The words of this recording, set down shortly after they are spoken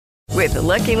With the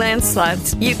Lucky Land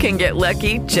Slots, you can get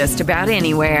lucky just about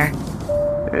anywhere.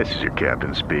 This is your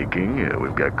captain speaking.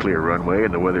 We've got clear runway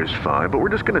and the weather's fine, but we're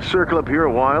just going to circle up here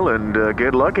a while and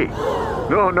get lucky.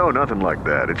 No, nothing like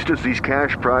that. It's just these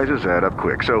cash prizes add up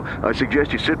quick. So I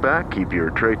suggest you sit back, keep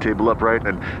your tray table upright,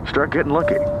 and start getting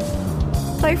lucky.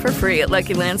 Play for free at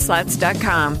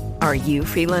LuckyLandSlots.com. Are you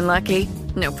feeling lucky?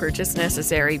 No purchase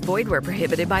necessary. Void where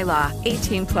prohibited by law.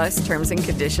 18 plus terms and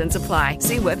conditions apply.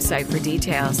 See website for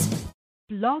details.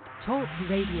 Blog Talk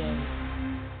Radio.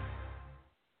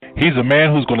 He's a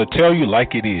man who's going to tell you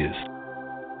like it is.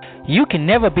 You can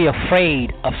never be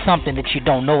afraid of something that you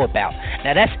don't know about.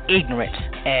 Now that's ignorance,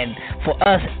 and for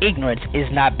us, ignorance is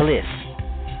not bliss.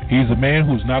 He's a man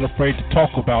who's not afraid to talk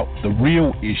about the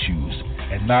real issues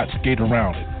and not skate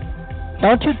around it.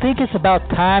 Don't you think it's about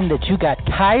time that you got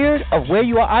tired of where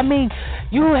you are? I mean,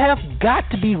 you have got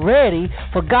to be ready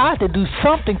for God to do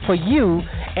something for you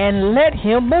and let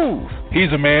Him move.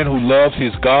 He's a man who loves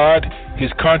his God,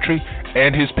 his country,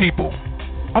 and his people.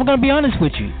 I'm going to be honest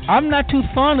with you. I'm not too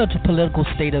fond of the political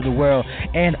state of the world,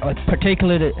 and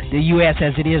particularly the U.S.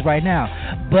 as it is right now.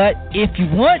 But if you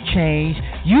want change,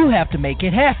 you have to make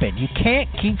it happen. You can't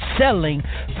keep settling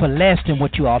for less than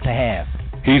what you ought to have.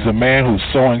 He's a man who's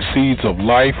sowing seeds of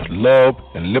life, love,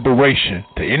 and liberation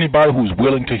to anybody who's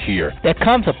willing to hear. There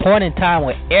comes a point in time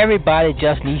where everybody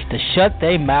just needs to shut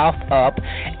their mouth up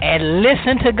and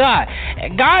listen to God.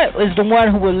 And God is the one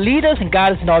who will lead us, and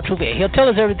God is in all truth. He'll tell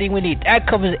us everything we need. That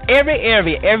covers every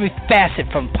area, every facet,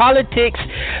 from politics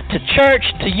to church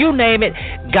to you name it.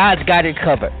 God's got it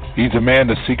covered. He's a man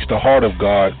that seeks the heart of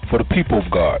God for the people of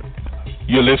God.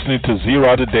 You're listening to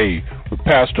Zero Today with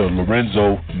Pastor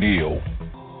Lorenzo Neal.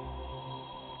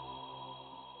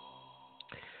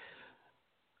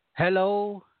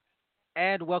 Hello,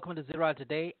 and welcome to Zero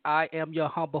Today. I am your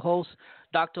humble host,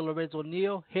 Dr. Lorenzo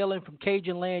Neal, hailing from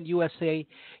Cajun Land, USA,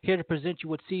 here to present you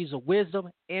with seeds of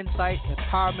wisdom, insight,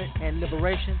 empowerment, and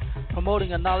liberation,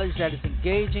 promoting a knowledge that is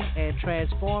engaging and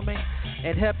transforming,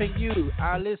 and helping you,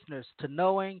 our listeners, to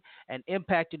knowing and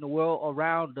impacting the world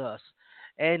around us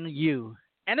and you.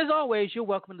 And as always, you're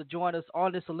welcome to join us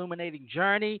on this illuminating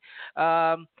journey.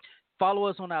 Follow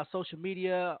us on our social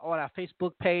media, on our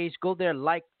Facebook page. Go there,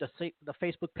 like the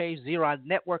Facebook page, Zero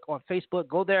Network on Facebook.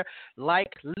 Go there,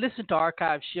 like, listen to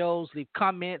archive shows, leave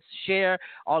comments, share,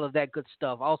 all of that good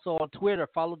stuff. Also on Twitter,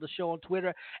 follow the show on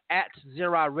Twitter, at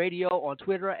Zero Radio on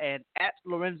Twitter, and at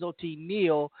Lorenzo T.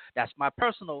 Neal. That's my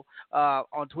personal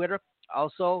on Twitter.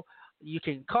 Also, you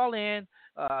can call in.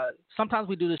 Sometimes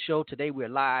we do the show. Today we're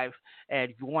live. And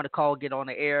if you want to call, get on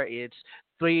the air, it's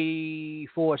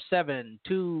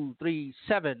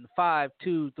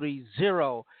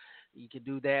 347-237-5230. You can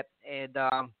do that, and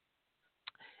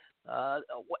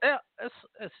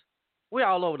we're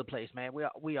all over the place, man.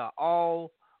 We are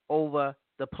all over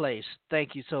the place.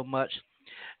 Thank you so much.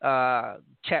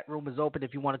 Chat room is open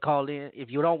if you want to call in. If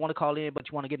you don't want to call in, but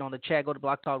you want to get on the chat, go to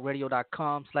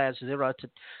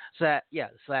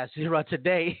blogtalkradio.com/0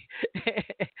 today,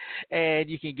 and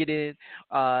you can get in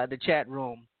the chat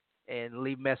room and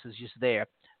leave messages there.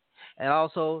 And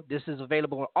also, this is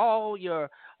available on all your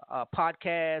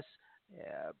podcast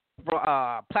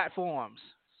platforms.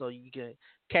 So you can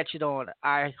catch it on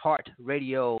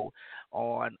iHeartRadio,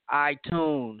 on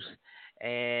iTunes,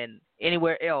 and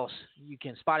anywhere else. You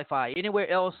can Spotify. Anywhere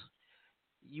else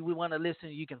you would want to listen,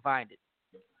 you can find it.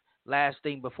 Last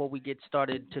thing before we get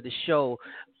started to the show,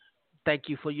 thank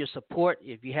you for your support.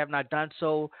 If you have not done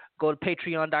so, go to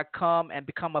patreon.com and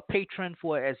become a patron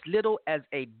for as little as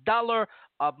 $1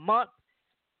 a month.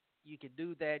 You can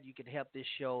do that. You can help this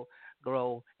show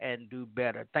grow and do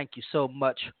better. Thank you so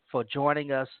much for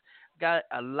joining us. Got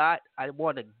a lot I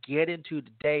want to get into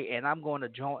today, and I'm going to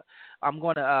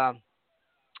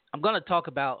talk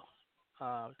about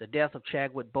the death of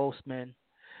Chadwick Boseman,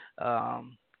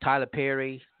 Tyler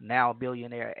Perry, now a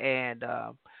billionaire, and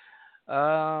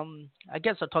I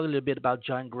guess I'll talk a little bit about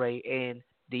John Gray and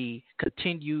the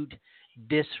continued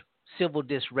civil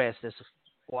unrest that's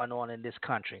going on in this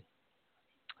country.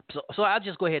 So I'll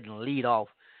just go ahead and lead off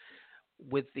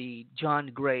with the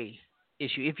John Gray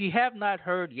issue. If you have not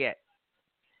heard yet,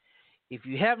 if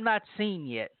you have not seen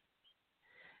yet,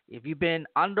 if you've been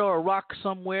under a rock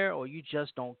somewhere or you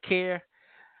just don't care,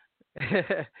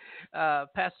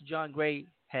 Pastor John Gray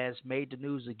has made the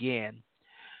news again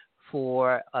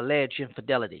for alleged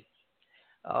infidelity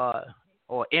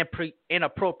or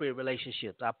inappropriate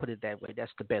relationships. I'll put it that way.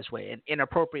 That's the best way. An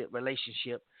inappropriate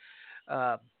relationship.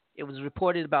 It was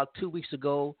reported about 2 weeks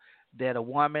ago that a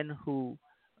woman who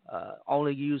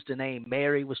only used the name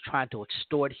Mary was trying to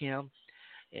extort him,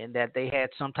 and that they had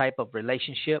some type of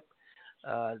relationship.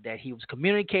 that he was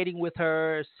communicating with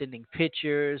her, sending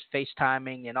pictures,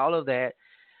 FaceTiming, and all of that.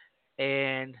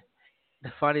 And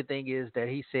the funny thing is that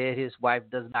he said his wife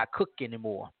does not cook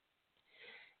anymore.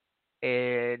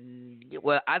 And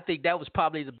well, I think that was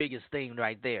probably the biggest thing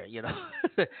right there.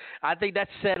 I think that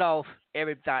set off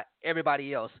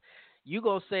everybody else. You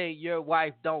gonna say your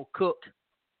wife don't cook,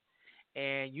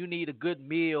 and you need a good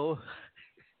meal,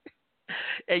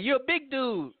 and you're a big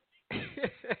dude.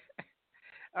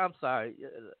 I'm sorry,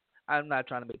 I'm not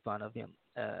trying to make fun of him.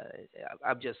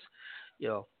 I'm just, you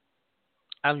know,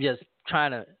 I'm just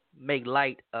trying to make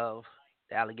light of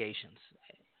the allegations.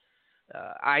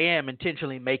 I am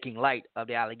intentionally making light of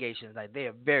the allegations. Like they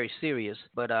are very serious,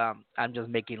 but I'm just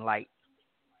making light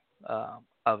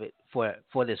of it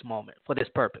for this moment, for this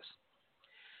purpose.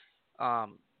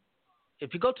 Um,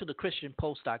 if you go to the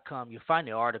ChristianPost.com, you'll find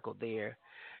the article there,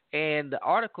 and the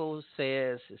article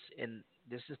says, and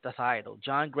this is the title: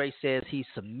 John Gray says he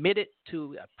submitted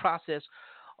to a process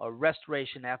of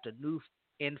restoration after new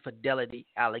infidelity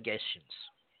allegations.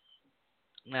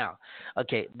 Now,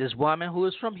 okay, this woman who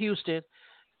is from Houston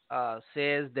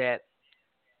says that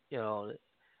you know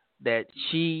that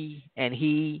she and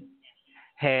he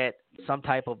had some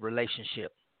type of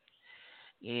relationship,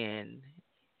 and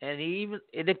he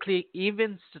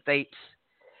even states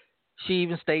she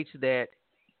even states that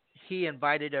he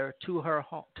invited her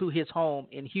to his home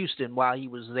in Houston while he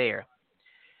was there,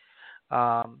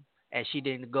 and she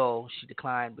didn't go. She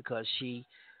declined because she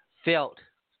felt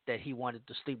that he wanted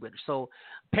to sleep with her. So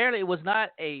apparently, it was not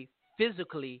a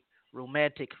physically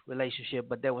romantic relationship,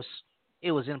 but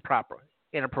it was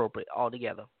inappropriate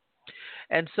altogether.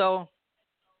 And so,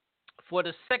 for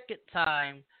the second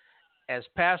time, as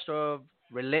pastor of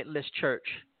Relentless Church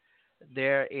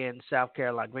there in South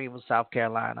Carolina, Greenville, South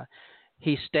Carolina,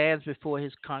 he stands before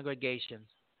his congregation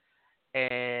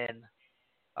and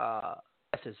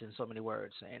this in so many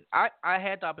words. And I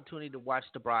had the opportunity to watch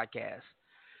the broadcast.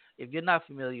 If you're not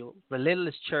familiar,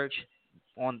 Relentless Church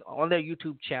on their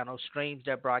YouTube channel streams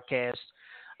their broadcast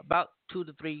about 2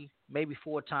 to 3, maybe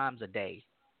 4 times a day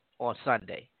on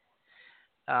Sunday.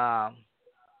 And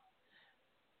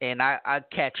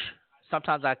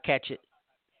sometimes I catch it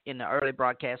in the early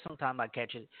broadcast, sometimes I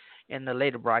catch it in the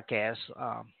later broadcast.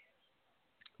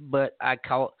 But I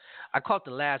caught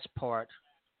the last part,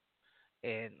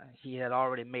 and he had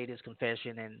already made his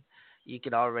confession, and you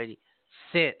could already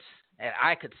sense, and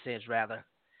I could sense rather,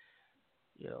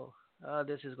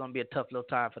 this is going to be a tough little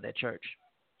time for that church,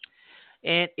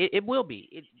 and it will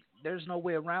be. There's no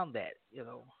way around that.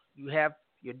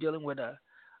 You're dealing with a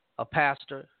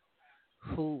pastor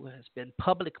who has been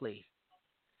publicly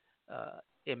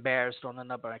embarrassed on a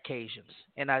number of occasions,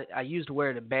 and I use the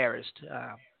word embarrassed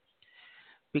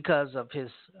because of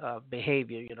his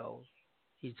behavior.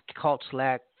 He's caught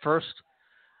slack first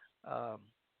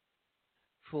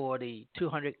for the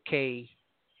 $200K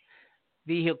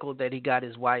vehicle that he got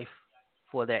his wife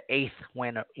for their 8th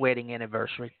wedding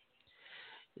anniversary.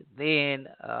 Then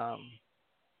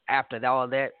after all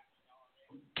that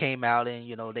came out, and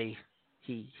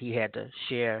he had to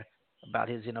share about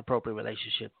his inappropriate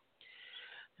relationship.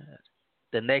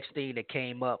 The next thing that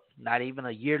came up, not even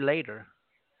a year later,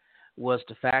 was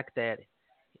the fact that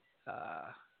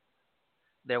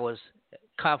there was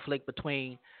conflict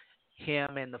between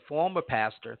him and the former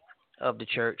pastor of the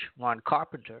church, Ron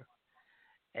Carpenter,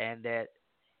 and that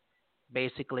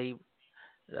basically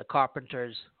the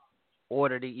Carpenters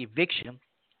ordered the eviction,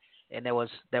 and there was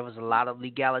a lot of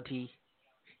legality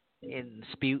in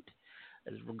dispute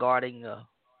regarding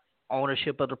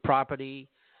ownership of the property,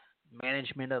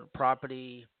 management of the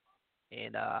property,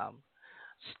 and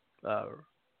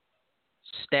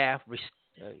staff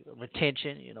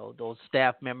retention. Those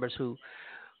staff members who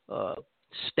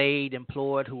stayed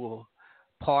employed, who were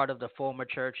part of the former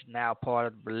church, now part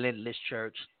of the Relentless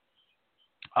Church.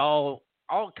 All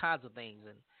kinds of things,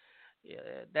 and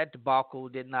that debacle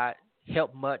did not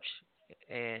help much.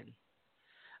 And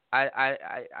I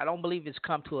don't believe it's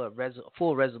come to a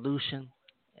full resolution.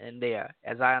 And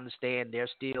as I understand, they're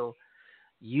still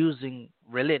using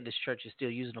Relentless Church is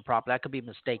still using the property. I could be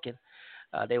mistaken.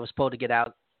 They were supposed to get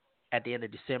out at the end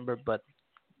of December, but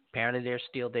apparently they're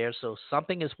still there. So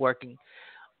something is working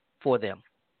for them.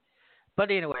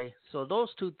 But anyway, so those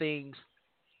two things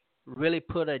really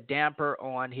put a damper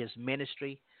on his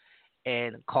ministry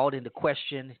and called into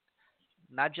question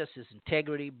not just his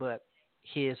integrity, but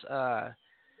his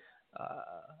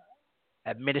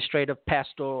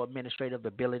pastoral administrative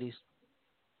abilities.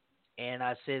 And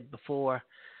I said before,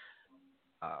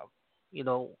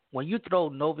 when you throw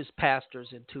novice pastors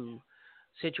into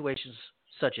situations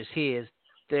such as his,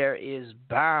 there is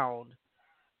bound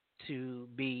to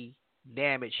be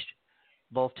damaged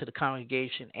both to the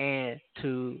congregation and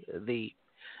to the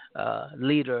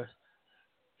leader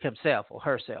himself or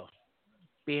herself.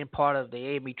 Being part of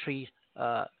the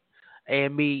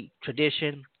AME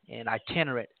tradition and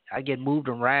itinerant, I get moved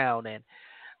around, and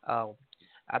uh,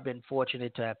 I've been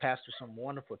fortunate to have pastored some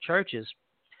wonderful churches.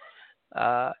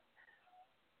 Uh,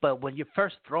 but when you're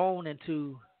first thrown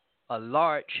into a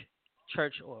large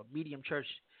church or a medium church,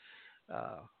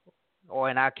 uh, or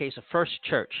in our case, a first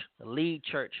church, a lead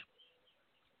church,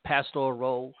 pastoral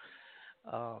role,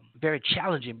 very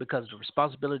challenging because the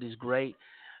responsibility is great.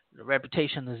 The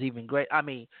reputation is even great. I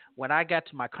mean, when I got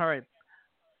to my current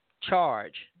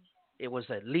charge, it was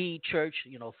a lead church,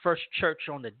 first church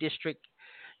on the district,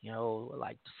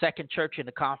 like the second church in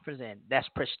the conference, and that's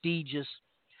prestigious.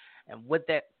 And with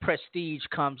that prestige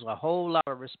comes a whole lot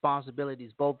of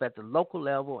responsibilities, both at the local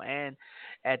level and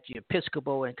at the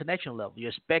Episcopal and connection level. You're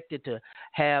expected to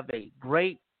have a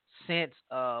great sense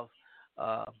of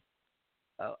uh,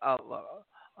 uh,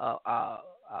 uh,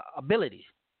 ability.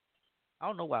 I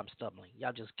don't know why I'm stumbling.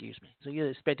 Y'all just excuse me. So you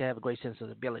expect to have a great sense of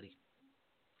ability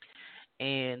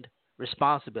and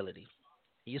responsibility.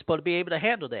 You're supposed to be able to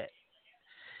handle that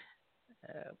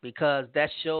because that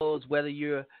shows whether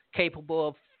you're capable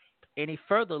of any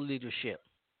further leadership,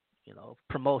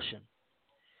 promotion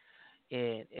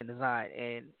in design.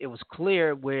 And it was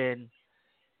clear when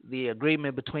the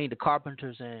agreement between the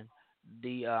carpenters and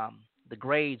the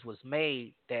grades was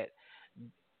made that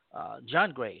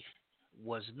John Gray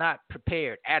was not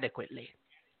prepared adequately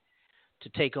to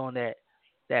take on that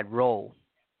role.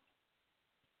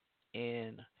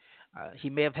 And he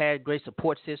may have had great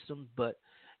support systems, but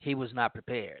he was not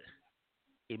prepared.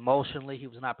 Emotionally, he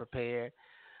was not prepared.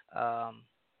 And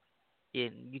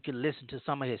you can listen to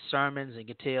some of his sermons and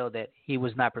you can tell that he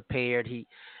was not prepared. He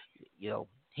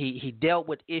dealt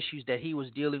with issues that he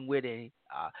was dealing with, and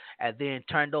then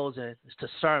turned those into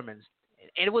sermons.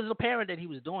 And it was apparent that he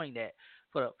was doing that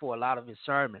for a lot of his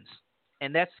sermons,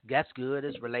 and that's good.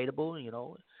 It's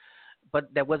relatable,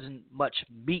 but there wasn't much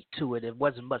meat to it. It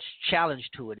wasn't much challenge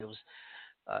to it. It was,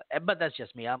 but that's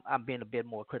just me. I'm being a bit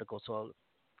more critical. So,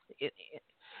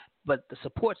 but the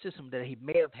support system that he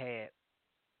may have had,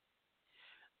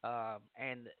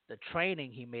 and the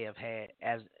training he may have had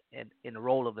in the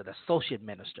role of an associate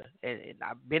minister, and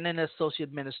I've been an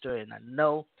associate minister, and I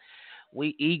know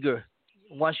we eager.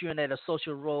 Once you're in that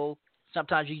associate role,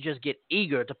 sometimes you just get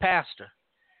eager to pastor.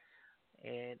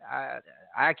 And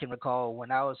I can recall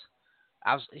when I was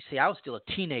still a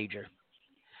teenager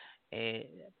and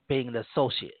being an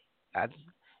associate.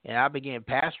 I began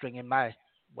pastoring I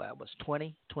was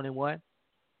 20, 21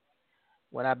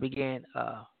 when I began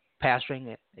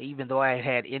pastoring, even though I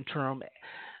had interim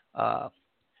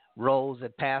roles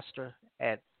as pastor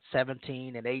at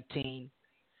 17 and 18.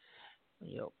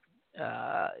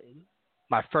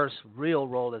 My first real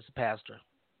role as a pastor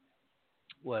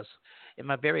was in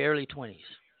my very early 20s.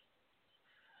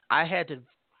 I had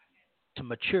to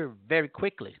mature very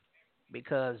quickly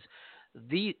because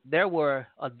there were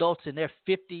adults in their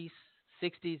 50s,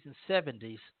 60s, and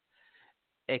 70s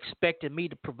expecting me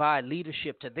to provide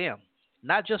leadership to them.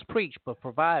 Not just preach, but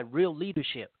provide real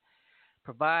leadership,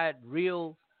 provide a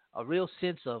real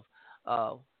sense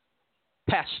of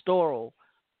pastoral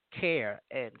care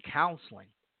and counseling.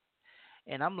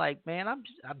 And I'm like, man, I'm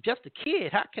just a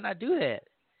kid. How can I do that?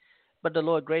 But the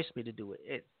Lord graced me to do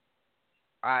it.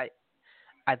 I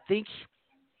think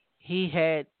he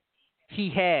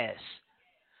has.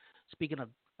 Speaking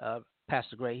of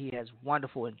Pastor Gray, he has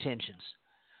wonderful intentions,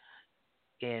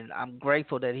 and I'm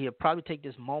grateful that he'll probably take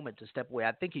this moment to step away.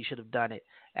 I think he should have done it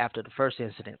after the first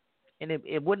incident, and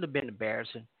it wouldn't have been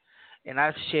embarrassing. And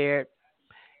I've shared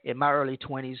in my early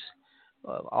 20s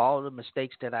all the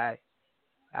mistakes that I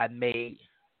made,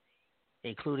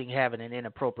 including having an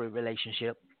inappropriate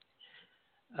relationship.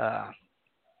 That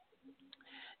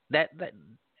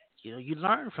you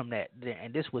learn from that,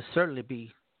 and this would certainly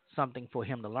be something for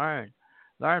him to learn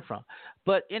from.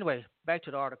 But anyway, back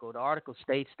to the article. The article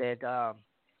states that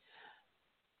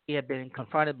he had been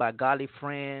confronted by godly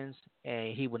friends,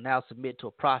 and he would now submit to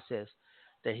a process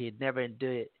that he had never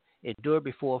endured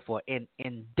before for an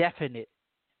indefinite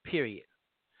period.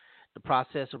 The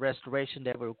process of restoration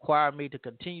that will require me to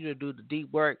continue to do the deep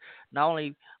work, not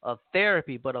only of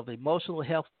therapy, but of emotional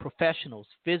health professionals,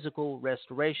 physical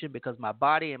restoration, because my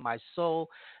body and my soul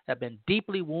have been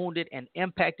deeply wounded and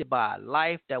impacted by a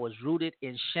life that was rooted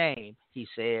in shame, he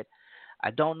said.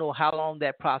 I don't know how long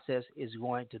that process is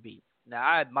going to be. Now,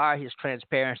 I admire his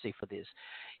transparency for this.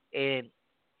 And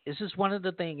this is one of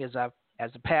the things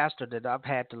as a pastor that I've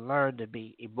had to learn to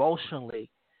be emotionally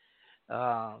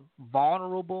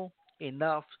vulnerable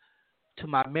enough to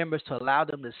my members to allow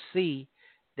them to see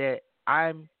that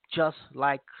I'm just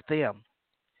like them.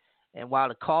 And while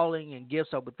the calling and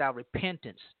gifts are without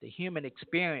repentance, the human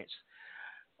experience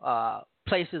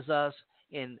places us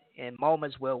in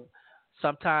moments where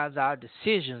sometimes our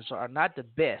decisions are not the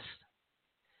best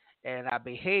and our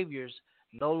behaviors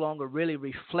no longer really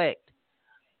reflect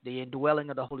the indwelling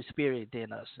of the Holy Spirit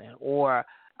within us, or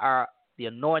our the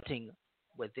anointing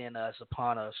within us,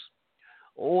 upon us,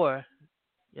 or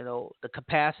the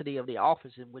capacity of the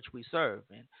office in which we serve.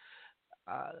 And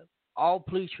uh,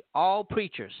 all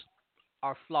preachers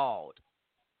are flawed.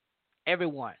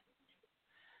 Everyone.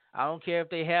 I don't care if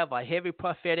they have a heavy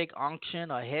prophetic unction,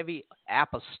 a heavy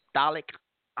apostolic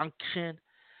unction,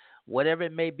 whatever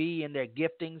it may be in their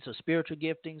giftings or spiritual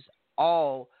giftings,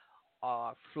 all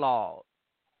are flawed.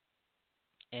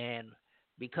 And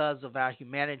because of our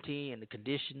humanity and the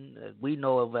condition that we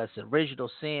know of as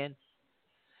original sin,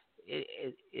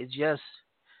 it just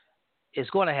it's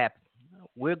going to happen.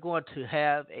 We're going to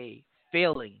have a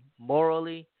failing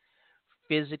morally,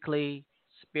 physically,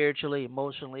 spiritually,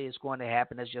 emotionally. It's going to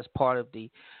happen. That's just part of the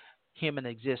human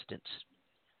existence.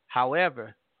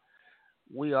 However,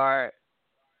 we are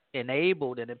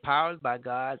enabled and empowered by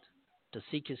God to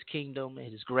seek His kingdom,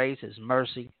 His grace, His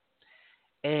mercy,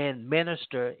 and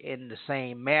minister in the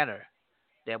same manner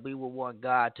that we would want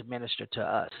God to minister to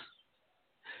us.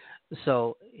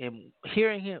 So, in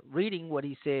hearing him, reading what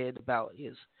he said about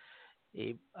his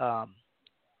um,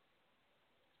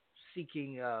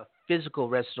 seeking physical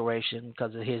restoration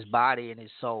because of his body and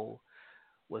his soul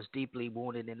was deeply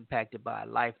wounded and impacted by a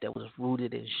life that was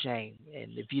rooted in shame.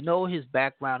 And if you know his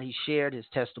background, he shared his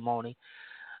testimony.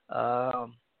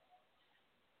 Um,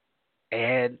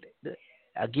 and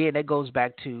again, that goes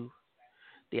back to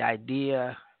the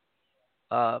idea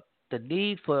of the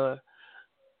need for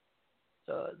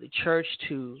the church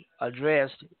to address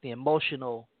the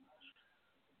emotional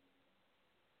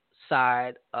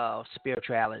side of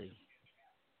spirituality,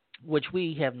 which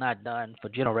we have not done for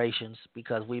generations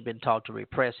because we've been taught to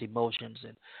repress emotions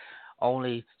and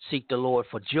only seek the Lord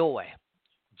for joy,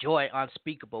 joy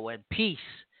unspeakable and peace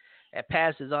that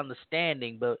passes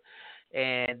understanding.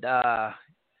 And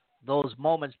those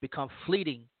moments become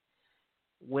fleeting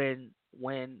when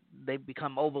they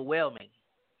become overwhelming.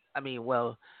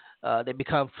 They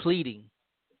become fleeting,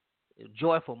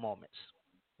 joyful moments,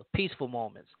 peaceful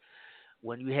moments.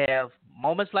 When you have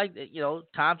moments like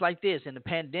times like this in the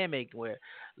pandemic where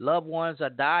loved ones are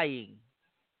dying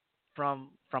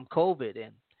from COVID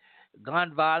and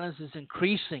gun violence is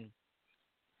increasing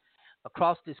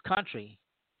across this country.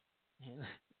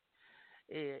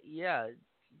 Yeah,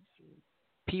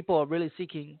 people are really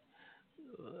seeking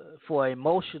for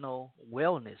emotional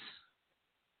wellness,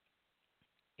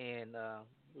 and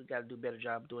we got to do a better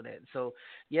job doing that. So,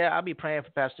 yeah, I'll be praying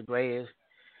for Pastor Gray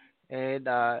and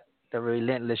the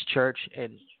Relentless Church,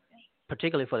 and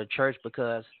particularly for the church,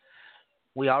 because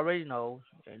we already know,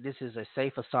 and this is a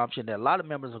safe assumption, that a lot of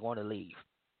members are going to leave.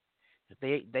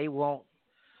 They won't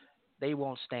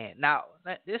stand. Now,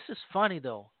 this is funny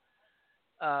though.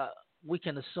 We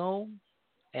can assume,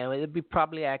 and it'd be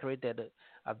probably accurate, that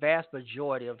a vast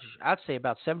majority of, I'd say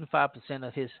about 75%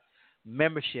 of his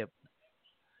membership,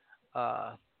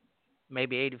 uh,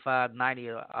 maybe 85, 90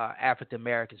 are African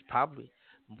Americans, probably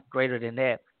greater than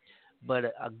that.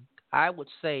 But I would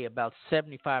say about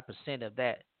 75% of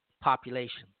that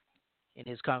population in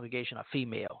his congregation are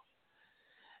female,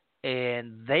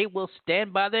 and they will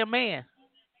stand by their man,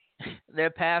 their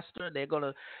pastor. They're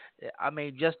gonna, I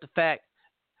mean, just the fact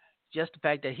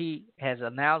that he has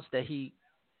announced that he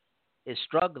is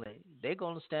struggling, they're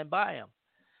gonna stand by him.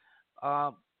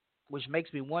 Um, which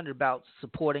makes me wonder about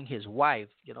supporting his wife.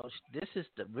 This is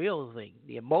the real thing,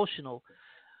 the emotional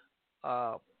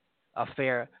uh,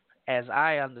 affair, as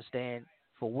I understand,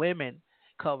 for women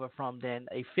cover from than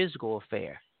a physical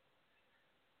affair,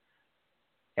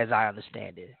 as I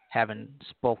understand it, having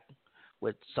spoken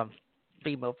with some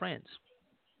female friends.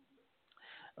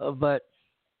 But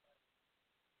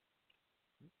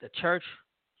the church,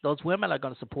 those women are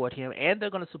going to support him, and they're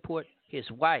going to support his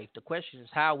wife. The question is,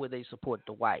 how would they support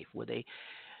the wife? Would they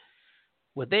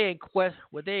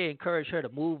encourage her to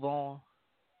move on?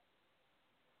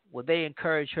 Would they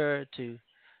encourage her to,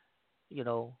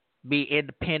 be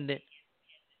independent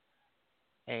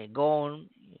and go on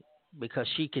because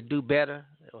she can do better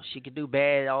or she can do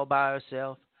bad all by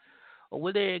herself? Or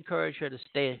would they encourage her to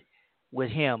stay with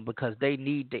him because they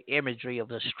need the imagery of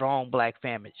the strong black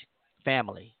family?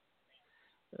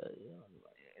 Uh,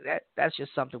 that's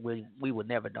just something we would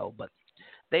never know. But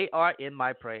they are in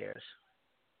my prayers,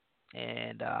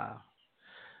 and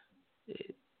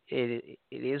it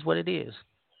is what it is.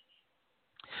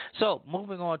 So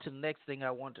moving on to the next thing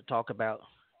I want to talk about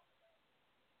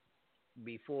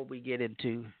before we get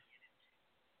into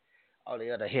all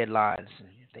the other headlines and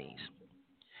things.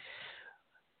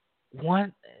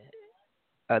 One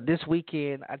this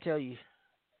weekend, I tell you,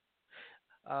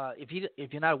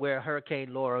 if you're not aware,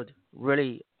 Hurricane Laura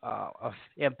really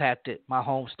impacted my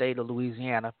home state of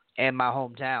Louisiana and my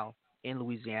hometown in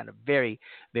Louisiana very,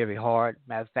 very hard.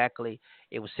 Matter of factly,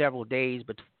 it was several days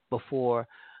before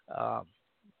uh,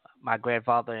 my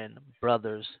grandfather and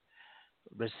brothers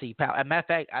received power. As a matter of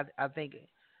fact, I think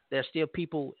there's still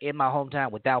people in my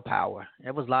hometown without power.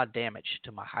 There was a lot of damage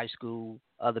to my high school,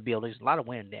 other buildings, a lot of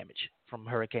wind damage from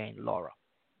Hurricane Laura.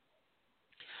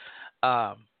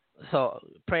 Um, so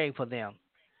praying for them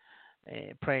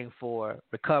and praying for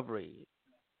recovery.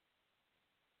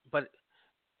 But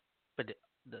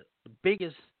the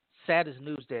biggest, saddest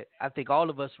news that I think all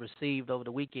of us received over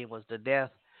the weekend was the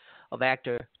death of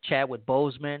actor Chadwick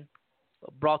Boseman,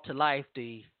 brought to life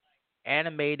the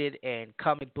animated and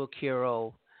comic book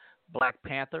hero Black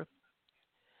Panther,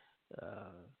 uh,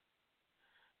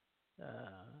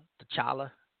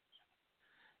 T'Challa.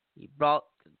 He brought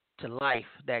to life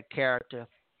that character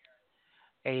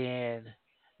and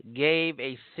gave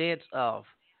a sense of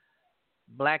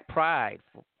black pride.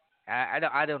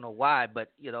 I don't know why,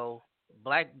 but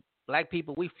black black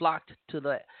people, we flocked to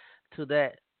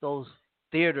that those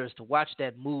theaters to watch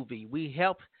that movie. We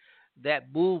helped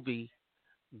that movie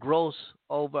gross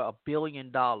over $1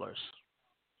 billion,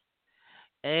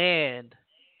 and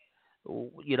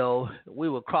we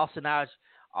were crossing our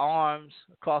arms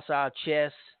across our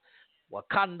chests,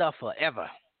 Wakanda forever,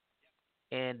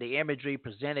 and the imagery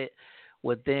presented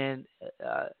within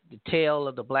the tale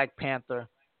of the Black Panther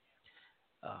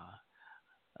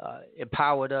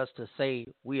empowered us to say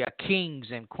we are kings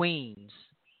and queens.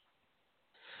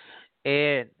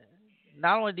 And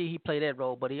not only did he play that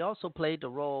role, but he also played the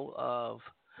role of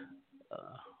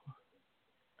uh,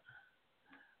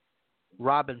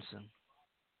 Robinson,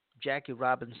 Jackie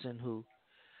Robinson, who,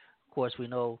 of course, we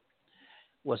know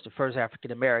was the first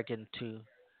African American to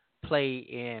play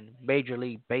in Major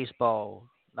League Baseball,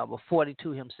 number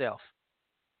 42 himself.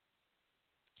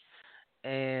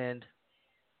 And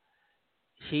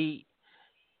he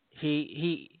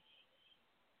he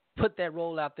put that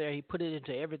role out there. He put it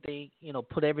into everything,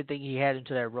 put everything he had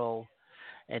into that role,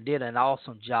 and did an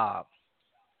awesome job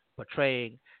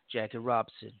portraying Jackie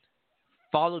Robinson.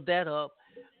 Followed that up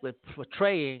with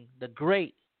portraying the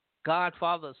great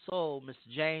Godfather of Soul,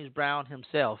 Mr. James Brown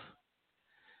himself,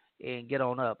 in Get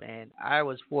On Up. And I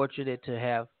was fortunate to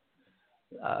have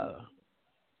uh,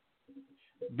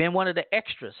 been one of the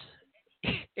extras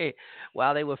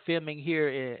while they were filming here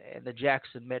in the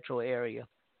Jackson metro area.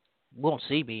 Won't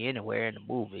see me anywhere in the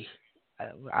movie.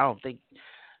 I don't think,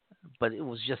 but it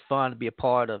was just fun to be a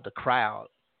part of the crowd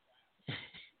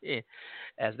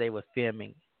as they were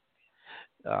filming,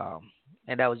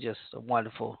 and that was just a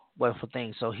wonderful, wonderful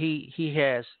thing. So he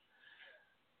has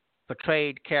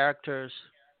portrayed characters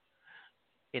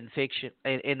in fiction,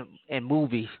 in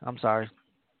movie. I'm sorry,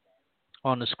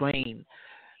 on the screen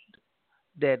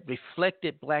that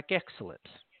reflected black excellence,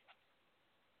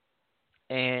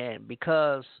 and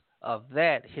because of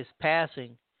that, his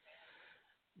passing,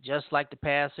 just like the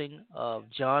passing of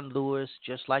John Lewis,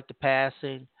 just like the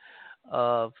passing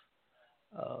of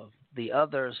the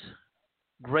others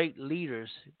great leaders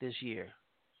this year,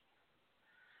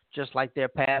 just like their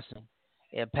passing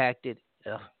impacted,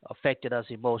 affected us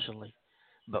emotionally.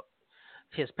 But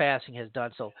his passing has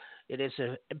done so. It has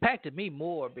impacted me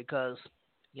more because,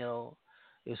 he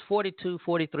was 42,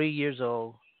 43 years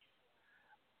old,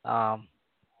 um,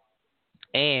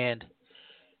 and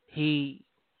he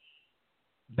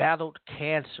battled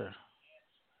cancer.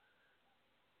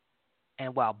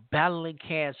 And while battling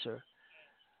cancer,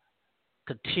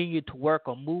 continued to work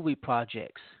on movie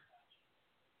projects.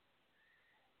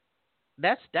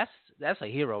 That's a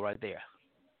hero right there.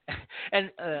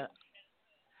 and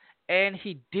and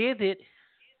he did it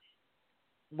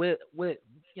with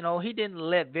he didn't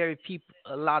let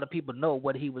a lot of people know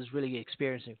what he was really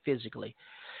experiencing physically.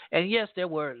 And yes, there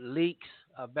were leaks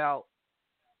about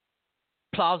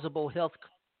plausible health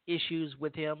issues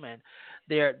with him, and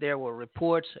there were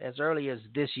reports as early as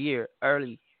this year,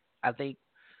 I think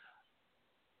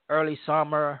early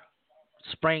summer,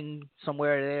 spring,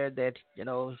 somewhere there, that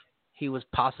he was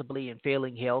possibly in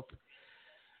failing health.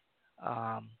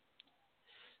 Um,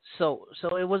 so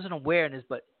it was an awareness,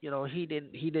 but he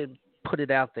didn't put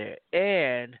it out there.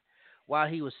 And while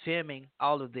he was filming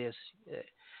all of this,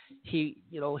 he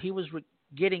was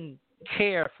getting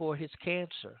care for his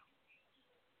cancer,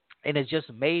 And it just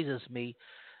amazes me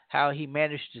how he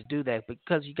managed to do that,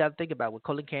 because you got to think about it, with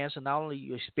colon cancer, not only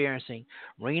you're experiencing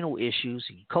renal issues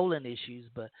and colon issues,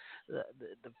 but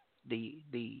the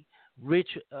the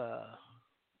rich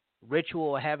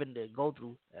ritual of having to go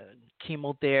through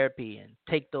chemotherapy and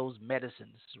take those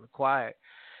medicines required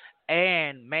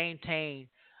and maintain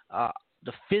uh,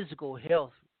 the physical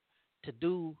health to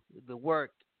do the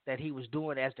work that he was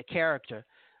doing as the character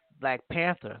Black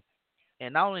Panther,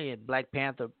 and not only in Black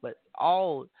Panther, but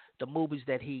all the movies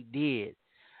that he did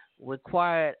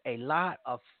required a lot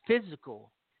of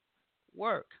physical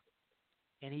work,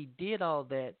 and he did all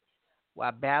that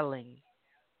while battling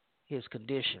his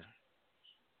condition.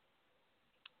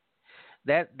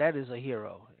 That is a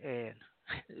hero. And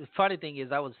the funny thing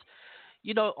is, I was,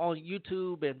 on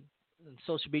YouTube and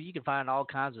social media, you can find all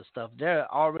kinds of stuff. There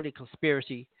are already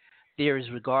conspiracy theories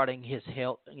regarding his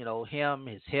health.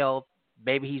 His health.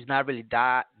 Maybe he's not really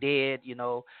dead.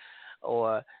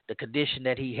 Or the condition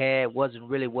that he had wasn't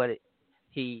really what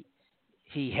he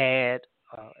he had.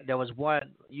 There was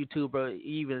one YouTuber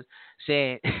even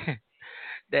saying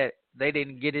that they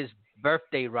didn't get his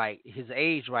birthday right, his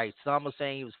age right. Some are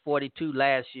saying he was 42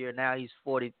 last year. Now he's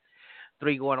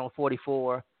 43, going on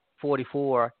 44,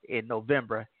 44 in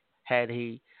November. Had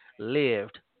he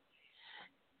lived,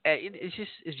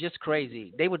 it's just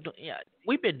crazy.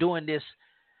 We've been doing this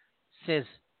since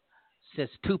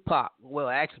Tupac. Well,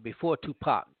 actually before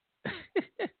Tupac.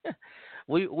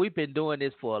 We've been doing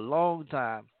this for a long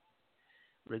time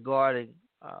regarding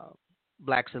uh,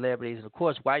 black celebrities, and of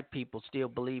course, white people still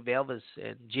believe Elvis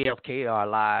and JFK are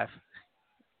alive.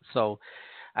 So,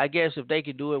 I guess if they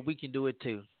can do it, we can do it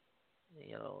too.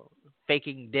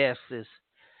 Faking deaths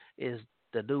is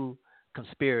the new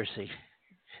conspiracy.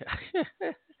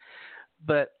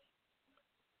 But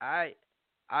I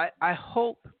I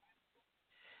hope,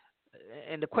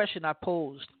 and the question I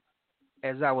posed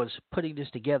as I was putting this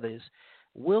together is,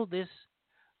 will this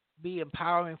be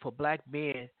empowering for black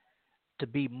men to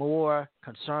be more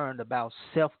concerned about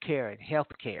self care and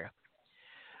health care?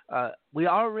 We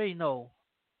already know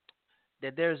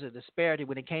that there's a disparity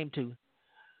when it came to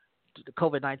the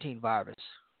COVID-19 virus,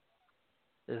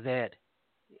 that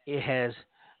it has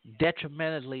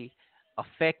detrimentally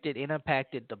affected and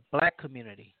impacted the black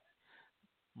community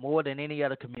more than any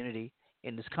other community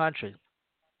in this country.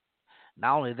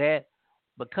 Not only that,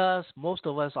 because most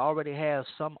of us already have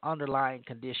some underlying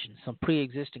condition, some pre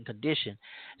existing condition,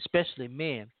 especially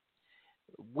men,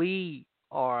 we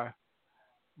are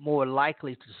more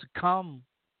likely to succumb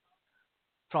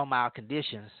from our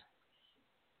conditions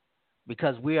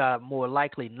because we are more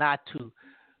likely not to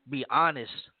be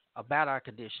honest about our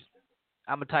condition.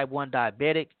 I'm a type 1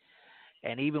 diabetic,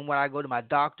 and even when I go to my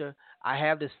doctor, I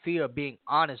have this fear of being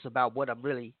honest about what I'm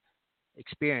really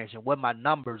experiencing, what my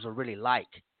numbers are really like.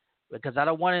 Because I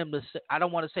don't want him to say, I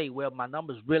don't want to say, well, my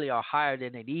numbers really are higher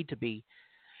than they need to be,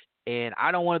 and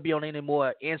I don't want to be on any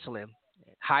more insulin,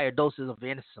 higher doses of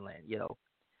insulin.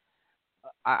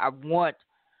 I want,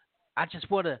 I just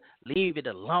want to leave it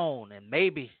alone, and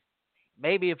maybe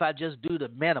if I just do the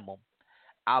minimum,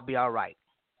 I'll be all right.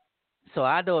 So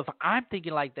I know if I'm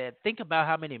thinking like that, think about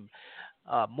how many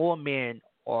more men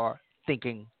are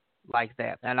thinking like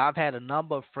that. And I've had a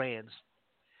number of friends.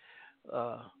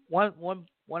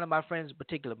 One of my friends in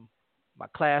particular, my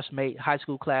classmate, high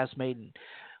school classmate, and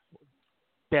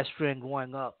best friend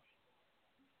growing up,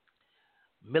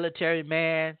 military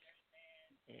man,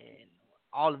 and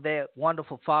all of that,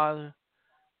 wonderful father,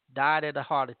 died of a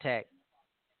heart attack.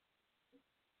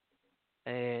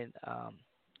 And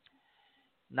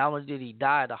not only did he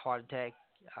die of a heart attack,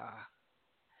 uh,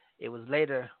 we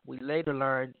later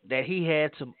learned that he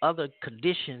had some other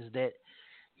conditions that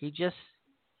he just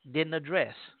didn't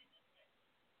address.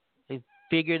 He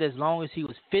figured as long as he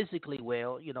was physically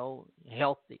well,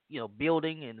 healthy,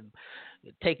 building and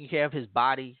taking care of his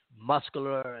body,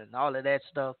 muscular and all of that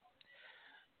stuff,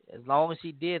 as long as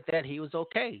he did that, he was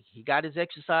okay. He got his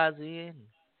exercise in,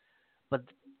 but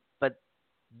but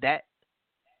that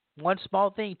one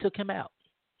small thing took him out.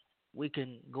 We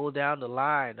can go down the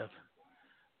line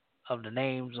of the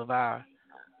names of our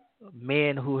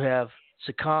men who have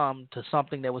succumbed to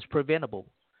something that was preventable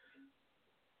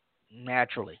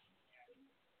naturally.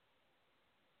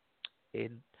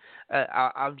 And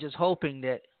I'm just hoping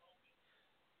that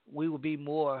we will be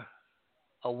more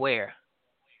aware.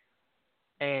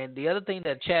 And the other thing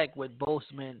that Chad with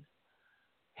Boseman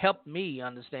helped me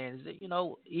understand is that,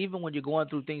 even when you're going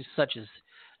through things such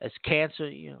as cancer,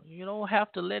 you don't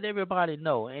have to let everybody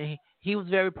know. And he was a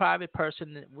very private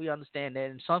person. And we understand that.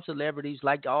 And some celebrities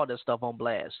like all that stuff on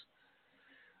blast.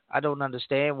 I don't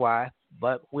understand why,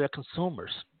 but we're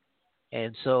consumers.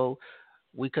 And so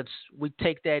we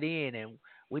take that in and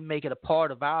we make it a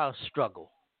part of our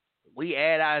struggle. We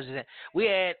add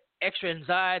extra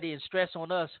anxiety and stress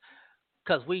on us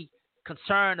because we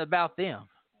concerned about them.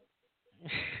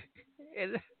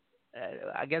 And,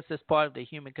 I guess that's part of the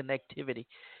human connectivity.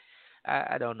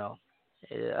 I don't know.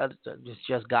 It's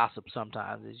just gossip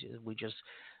sometimes. We just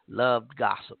love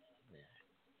gossip,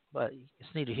 but it's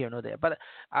neither here nor there. But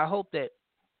I hope that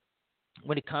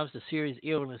when it comes to serious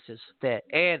illnesses, that,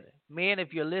 and men,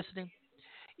 if you're listening,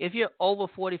 if you're over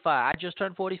 45, I just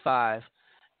turned 45,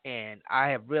 and I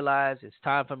have realized it's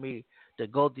time for me to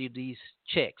go through these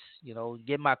checks.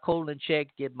 Get my colon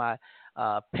checked, get my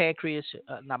pancreas,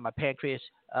 not my pancreas,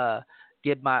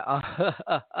 get my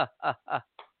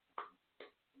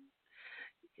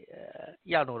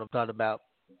y'all know what I'm talking about.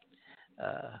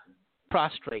 Uh,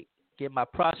 Prostrate, get my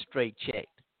prostrate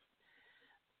checked,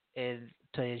 and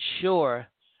to ensure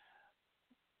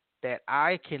that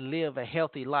I can live a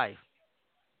healthy life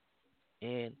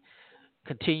and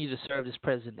continue to serve this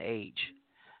present age.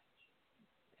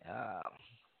 Uh,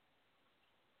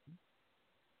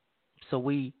 so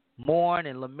we mourn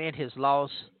and lament his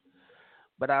loss,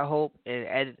 but I hope,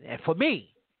 and for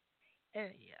me, and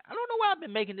I don't know why I've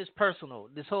been making this personal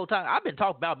this whole time. I've been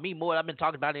talking about me more than I've been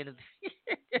talking about anything.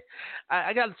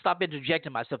 I got to stop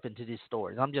interjecting myself into these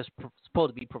stories. I'm just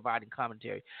supposed to be providing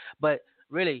commentary. But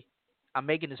really, I'm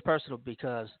making this personal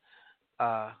because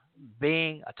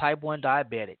being a type 1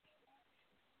 diabetic,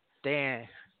 then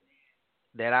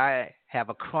that I have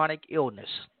a chronic illness,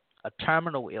 a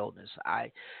terminal illness.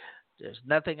 There's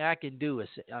nothing I can do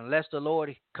unless the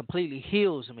Lord completely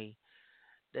heals me.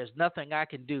 There's nothing I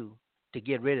can do to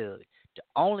get rid of it. The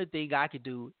only thing I can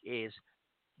do is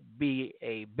be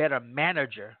a better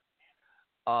manager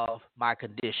of my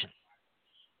condition.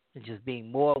 And just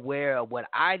being more aware of what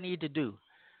I need to do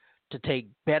to take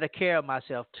better care of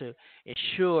myself, to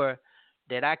ensure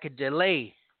that I can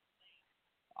delay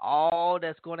all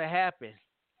that's going to happen.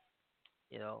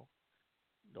 The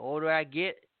older I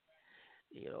get,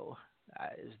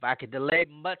 if I can delay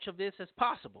much of this as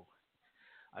possible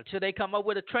until they come up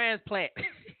with a transplant.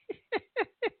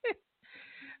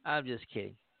 I'm just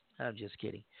kidding.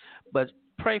 But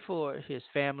pray for his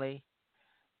family.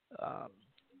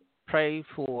 Pray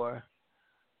for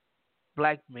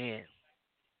black men.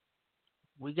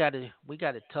 We got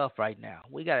it tough right now.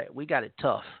 We got it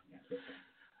tough.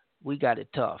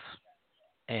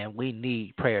 And we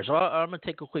need prayers. So I'm going to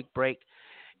take a quick break.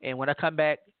 And when I come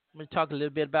back, I'm going to talk a little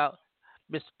bit about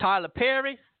Mr. Tyler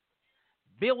Perry,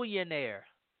 Billionaire,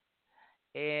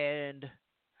 and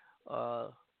a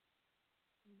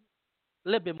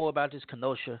little bit more about this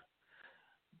Kenosha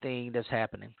thing that's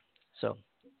happening. So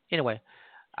anyway,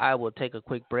 I will take a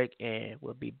quick break and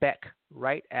we'll be back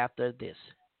right after this.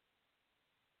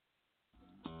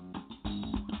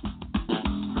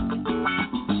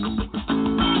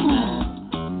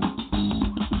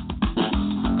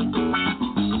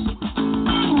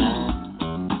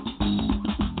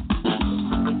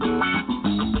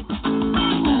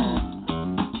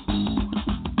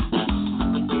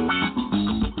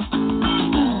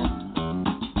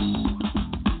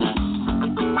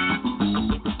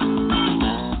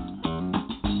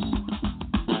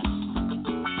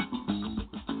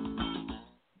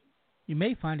 You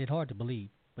may find it hard to believe,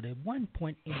 but at one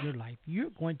point in your life, you're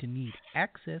going to need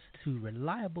access to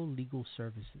reliable legal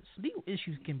services. Legal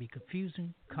issues can be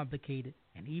confusing, complicated,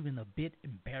 and even a bit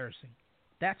embarrassing.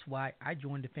 That's why I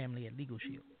joined the family at Legal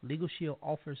Shield. Legal Shield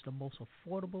offers the most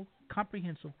affordable,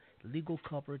 comprehensive legal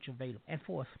coverage available. And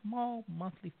for a small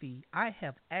monthly fee, I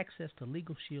have access to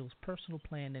Legal Shield's personal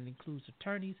plan that includes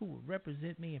attorneys who will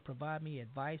represent me and provide me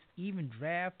advice, even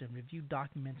draft and review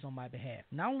documents on my behalf.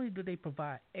 Not only do they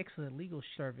provide excellent legal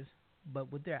service,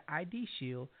 but with their ID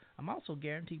Shield, I'm also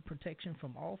guaranteed protection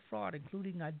from all fraud,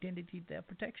 including identity theft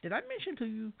protection. Did I mention to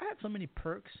you I have so many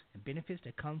perks and benefits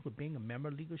that come with being a member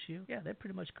of Legal Shield? Yeah, they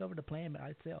pretty much cover the plan by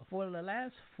itself. For the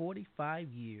last 45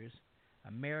 years,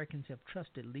 Americans have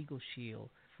trusted Legal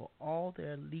Shield for all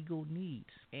their legal needs,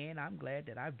 and I'm glad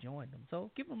that I've joined them.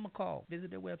 So give them a call. Visit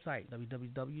their website,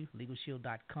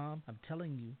 www.legalshield.com. I'm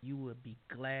telling you, you will be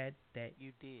glad that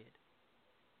you did.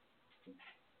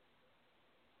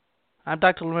 I'm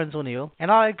Dr. Lorenzo Neal, and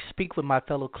I speak with my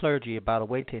fellow clergy about a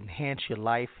way to enhance your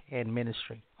life and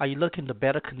ministry. Are you looking to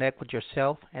better connect with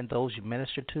yourself and those you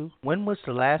minister to? When was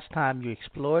the last time you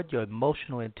explored your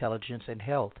emotional intelligence and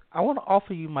health? I want to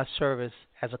offer you my service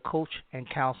as a coach and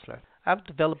counselor. I've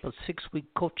developed a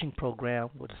 6-week coaching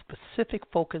program with a specific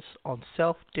focus on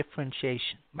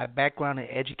self-differentiation. My background in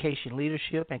education,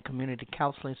 leadership, and community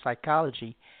counseling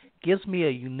psychology gives me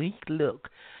a unique look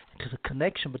to the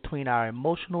connection between our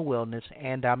emotional wellness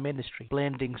and our ministry,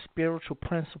 blending spiritual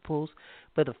principles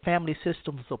with a family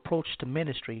systems approach to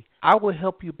ministry. I will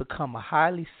help you become a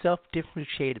highly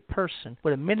self-differentiated person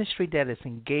with a ministry that is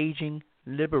engaging,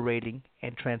 liberating,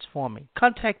 and transforming.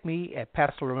 Contact me at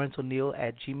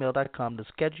pastorlorenzoneill@gmail.com to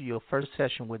schedule your first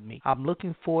session with me. I'm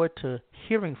looking forward to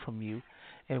hearing from you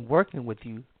and working with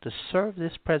you to serve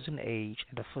this present age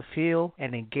and to fulfill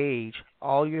and engage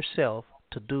all yourself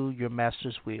to do your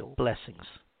master's will. Blessings.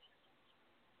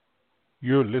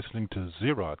 You're listening to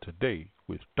Zera Today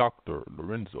with Dr.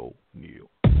 Lorenzo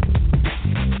Neal.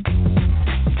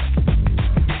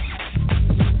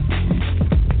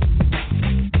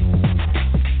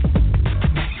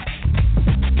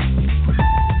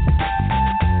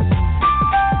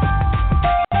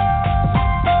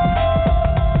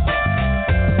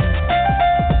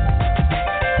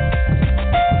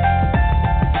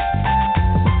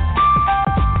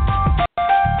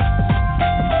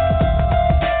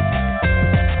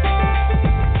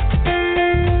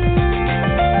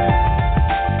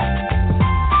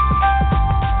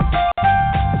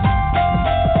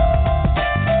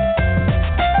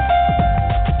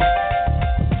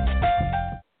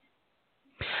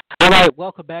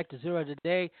 Welcome back to Zero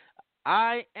Today.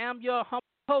 I am your humble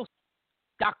host,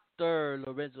 Dr.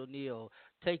 Lorenzo Neal.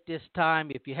 Take this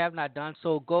time, if you have not done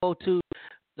so, go to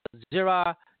the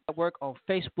Zero Network on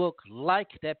Facebook, like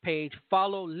that page,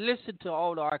 follow, listen to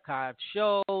all the archived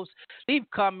shows, leave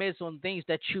comments on things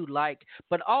that you like,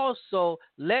 but also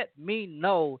let me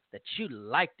know that you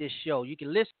like this show. You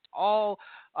can listen all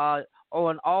on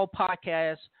all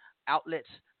podcast outlets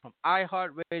from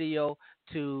iHeartRadio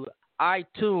to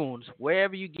iTunes,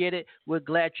 wherever you get it, we're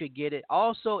glad you get it.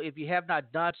 Also, if you have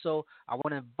not done so, I want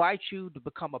to invite you to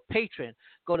become a patron.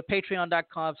 Go to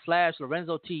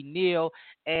patreon.com/Lorenzo T. Neal,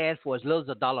 and for as little as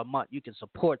 $1 a month, you can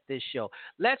support this show.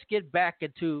 Let's get back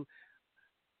into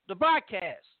the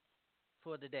broadcast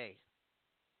for today.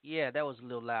 Yeah, that was a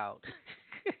little loud.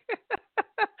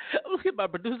 Look at my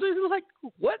producer. He was like,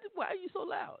 "What? Why are you so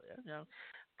loud?"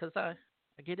 Because I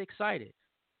get excited.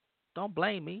 Don't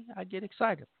blame me. I get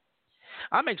excited.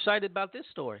 I'm excited about this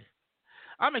story.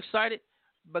 I'm excited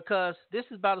because this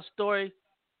is about a story.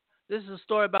 This is a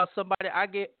story about somebody I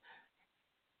get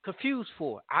confused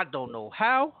for. I don't know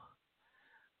how,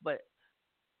 but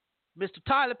Mr.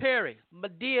 Tyler Perry,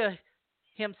 Madea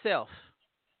himself,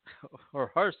 or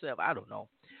herself, I don't know.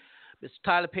 Mr.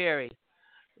 Tyler Perry,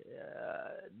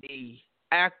 the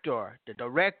actor, the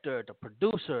director, the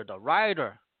producer, the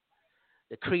writer,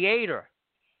 the creator,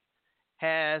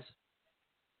 has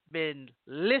been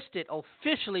listed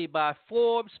officially by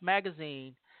Forbes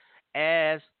magazine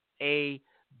as a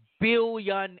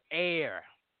billionaire.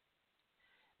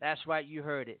 That's right, you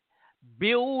heard it.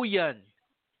 Billionaire.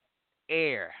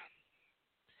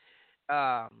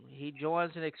 He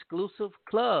joins an exclusive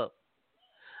club.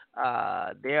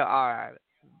 There are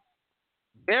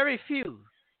very few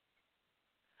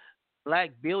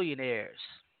black billionaires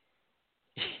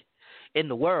in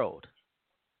the world.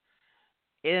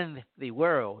 And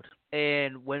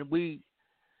when we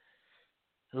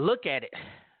look at it,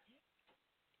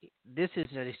 this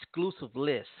is an exclusive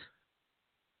list.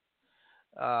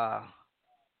 So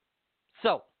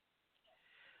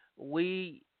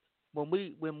when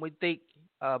we think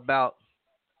about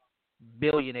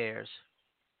billionaires,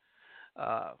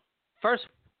 first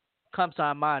comes to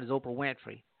our mind is Oprah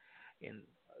Winfrey, and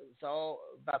so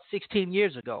about 16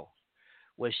 years ago,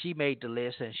 where she made the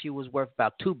list, and she was worth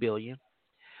about $2 billion.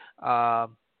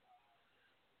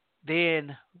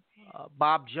 Then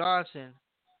Bob Johnson,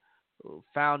 who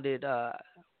founded, I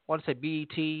want to say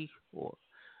BET or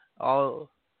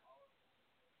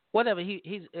whatever.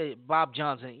 He's Bob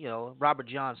Johnson, Robert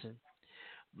Johnson,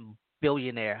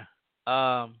 billionaire.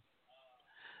 Who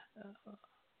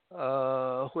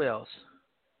else?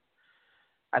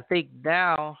 I think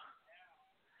now.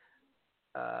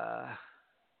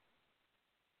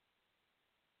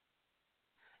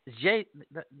 Jay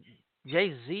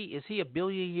Z, is he a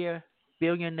billionaire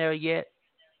yet?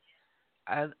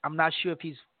 I'm not sure if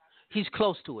he's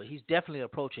close to it. He's definitely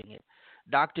approaching it.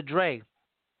 Dr. Dre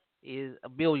is a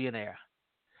billionaire,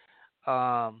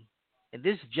 and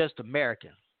this is just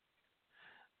American.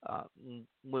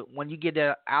 When you get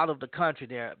out of the country,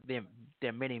 there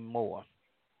are many more.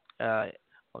 On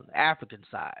the African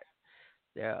side,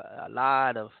 there are a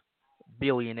lot of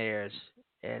billionaires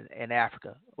in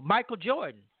Africa. Michael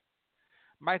Jordan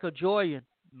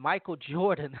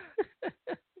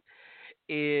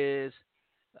is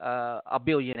a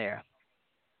billionaire.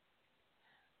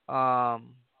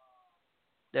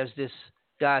 There's this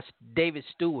guy, David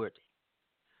Stewart,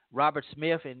 Robert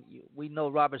Smith, and we know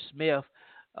Robert Smith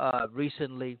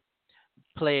recently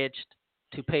pledged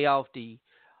to pay off the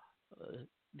uh,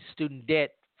 student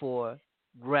debt for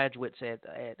graduates at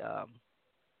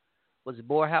was it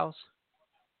Morehouse?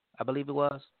 I believe it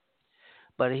was.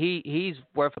 But he's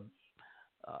worth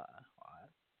uh,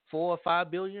 4 or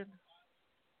 5 billion.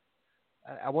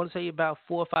 I want to say about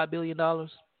 $4 or 5 billion,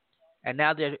 and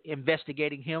now they're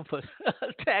investigating him for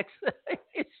tax.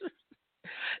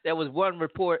 There was one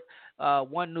report,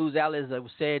 one news outlet that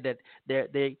was saying that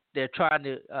they're trying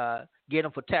to get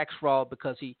him for tax fraud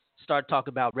because he started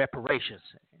talking about reparations.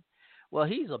 Well,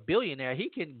 he's a billionaire. He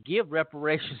can give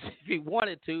reparations if he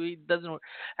wanted to. He doesn't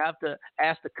have to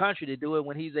ask the country to do it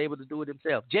when he's able to do it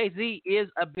himself. Jay-Z is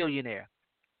a billionaire.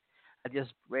 I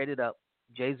just read it up.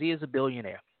 Jay-Z is a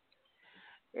billionaire.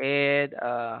 And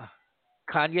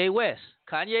Kanye West.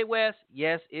 Kanye West,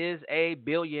 yes, is a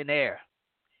billionaire.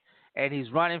 And he's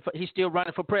still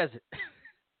running for president.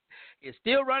 He's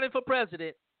still running for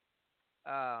president.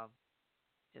 And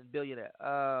billionaire.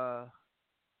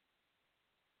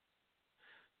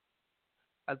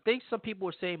 I think some people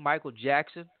were saying Michael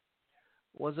Jackson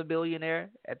was a billionaire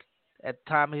at the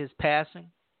time of his passing.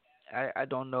 I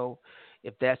don't know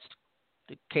if that's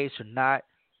the case or not.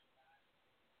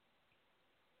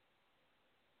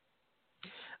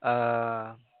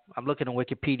 I'm looking on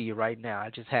Wikipedia right now. I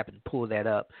just happened to pull that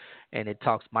up, and it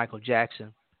talks Michael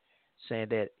Jackson saying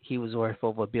that he was worth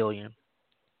over $1 billion.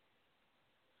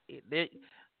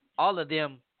 All of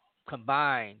them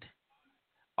combined,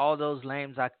 all those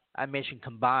names I mentioned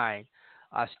combined,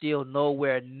 are still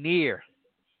nowhere near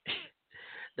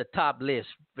the top list.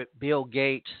 Bill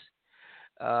Gates,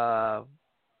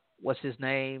 what's his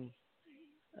name?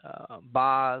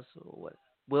 Boz,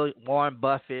 Warren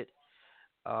Buffett.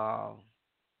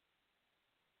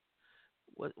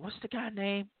 What's the guy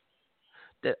name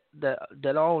that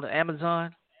owned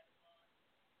Amazon?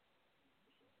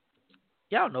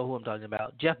 Y'all know who I'm talking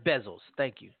about. Jeff Bezos.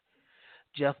 Thank you,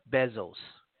 Jeff Bezos.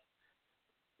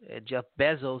 And Jeff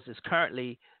Bezos is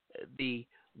currently the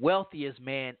wealthiest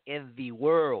man in the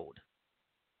world.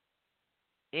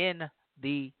 In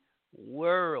the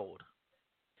world.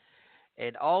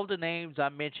 And all the names I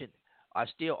mentioned are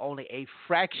still only a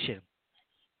fraction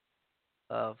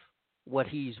of what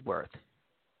he's worth.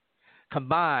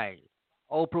 Combined,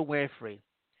 Oprah Winfrey,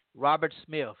 Robert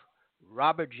Smith,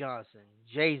 Robert Johnson,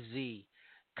 Jay-Z,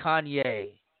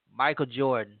 Kanye, Michael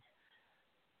Jordan,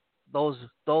 those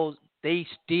they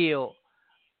still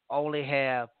only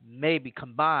have maybe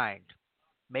combined,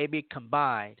 uh, maybe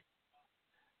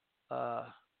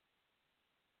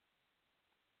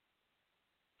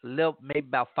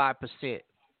about 5%.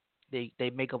 They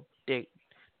make up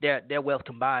their wealth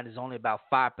combined is only about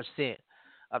 5%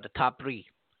 of the top three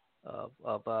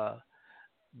of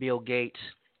Bill Gates,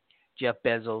 Jeff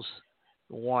Bezos,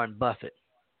 Warren Buffett.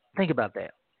 Think about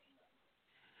that.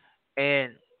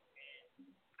 And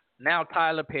now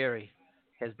Tyler Perry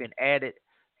has been added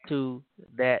to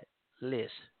that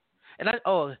list. And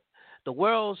the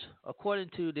world's, according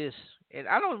to this, and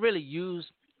I don't really use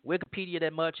Wikipedia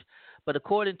that much, but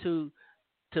according to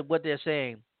what they're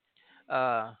saying,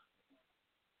 uh,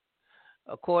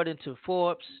 according to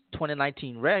Forbes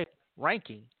 2019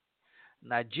 ranking,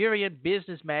 Nigerian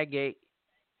business magnate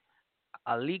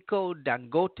Aliko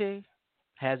Dangote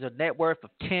has a net worth of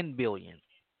 $10 billion,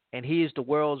 and he is the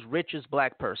world's richest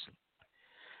black person.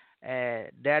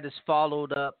 And that is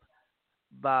followed up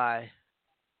by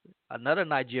another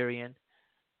Nigerian.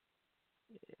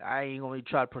 I ain't gonna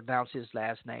try to pronounce his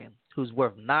last name, who's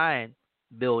worth $9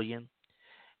 billion.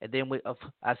 And then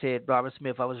I said Robert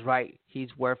Smith. I was right. He's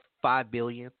worth $5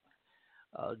 billion.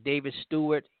 David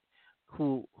Stewart,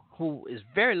 who is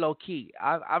very low key.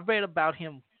 I've read about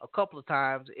him a couple of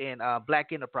times in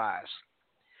Black Enterprise,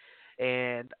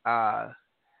 and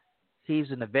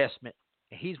he's an investment.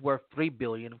 He's worth $3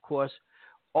 billion. Of course,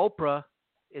 Oprah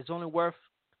is only worth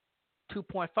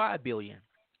 $2.5 billion.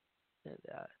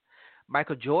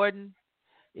 Michael Jordan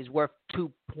is worth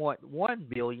 $2.1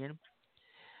 billion.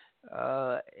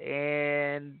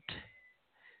 And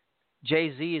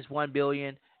Jay-Z is $1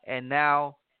 billion, and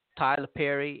now Tyler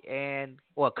Perry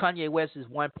Kanye West is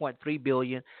 $1.3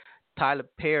 billion. Tyler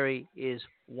Perry is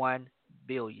 $1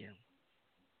 billion.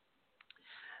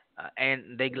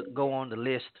 And they go on to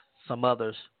list some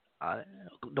others.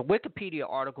 The Wikipedia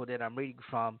article that I'm reading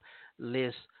from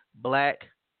lists Black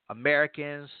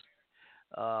Americans,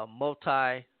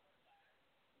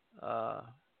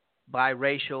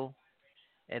 biracial,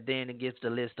 and then it gives the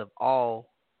list of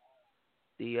all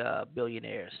the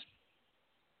billionaires.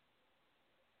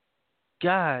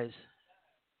 Guys,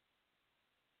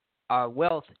 our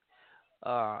wealth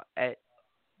are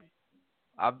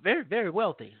very, very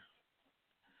wealthy,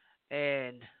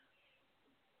 and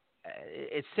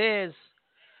it says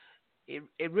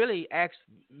it really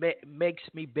makes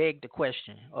me beg the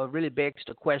question, or really begs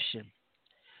the question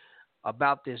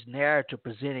about this narrative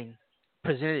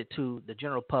presented to the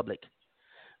general public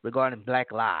regarding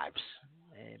Black lives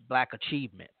and Black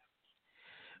achievement.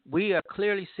 We are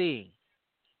clearly seeing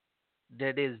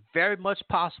that it is very much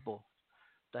possible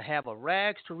to have a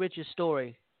rags to riches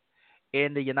story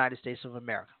in the United States of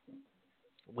America.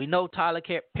 We know Tyler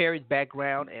Perry's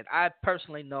background, and I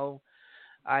personally know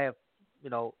I have,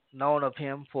 known of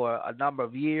him for a number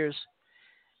of years.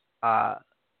 Uh,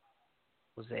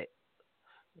 was that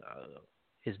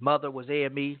his mother was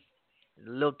AME in a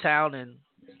little town in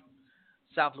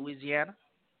South Louisiana,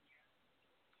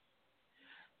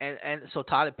 and so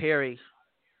Tyler Perry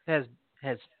has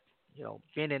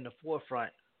been in the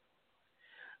forefront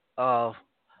of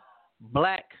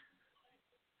black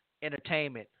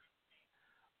entertainment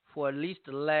for at least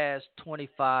the last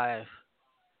 25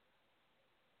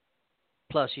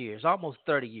 plus years, almost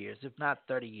 30 years, if not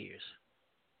 30 years.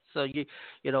 So he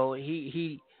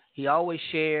always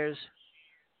shares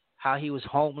how he was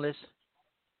homeless,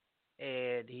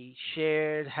 and he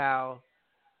shared how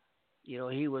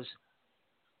he was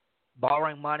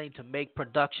borrowing money to make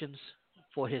productions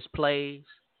for his plays,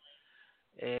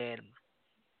 and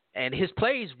his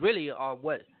plays really are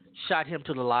what shot him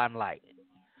to the limelight.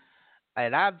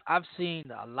 And I've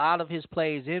seen a lot of his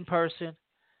plays in person,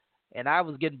 and I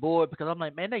was getting bored because I'm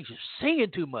like, man, they just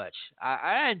singing too much.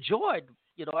 I enjoyed,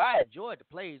 the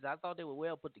plays. I thought they were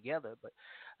well put together, but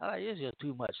it's just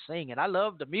too much singing. I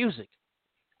love the music.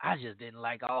 I just didn't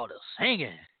like all the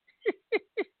singing.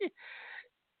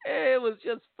 It was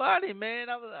just funny, man.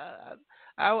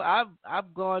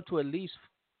 I've gone to at least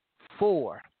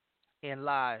four in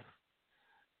live,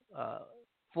 uh,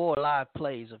 four live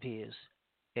plays of his,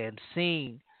 and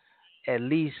seen at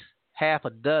least half a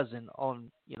dozen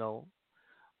on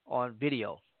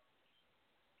video,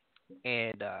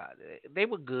 and they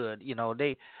were good.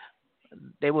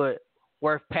 They were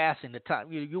worth passing the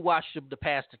time. You watched them to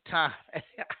pass the time.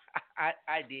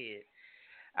 I did.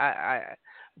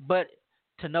 But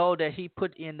to know that he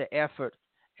put in the effort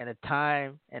and the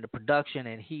time and the production,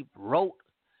 and he wrote,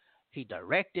 he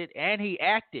directed, and he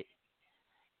acted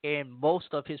in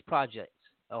most of his projects,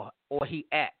 or he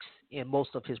acts in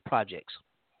most of his projects.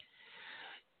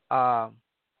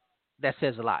 That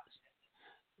says a lot.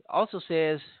 Also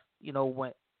says,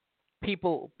 when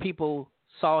people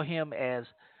saw him as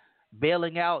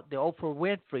bailing out the Oprah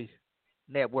Winfrey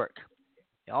Network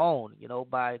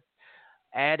by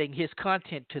adding his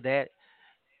content to that,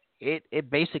 it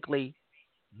basically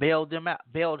bailed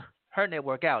her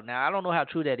network out. Now, I don't know how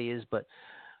true that is, but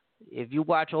if you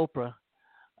watch Oprah,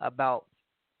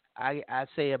 I'd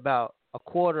say about a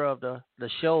quarter of the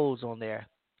shows on there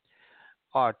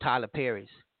are Tyler Perry's.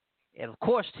 And of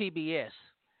course, TBS.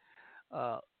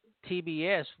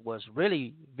 TBS was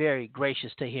really very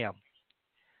gracious to him.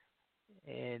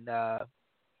 And I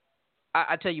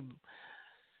tell you,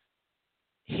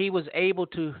 he was able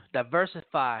to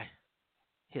diversify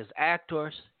his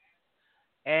actors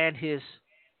and his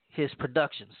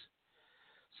productions.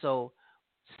 So,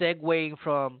 segueing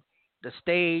from the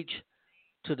stage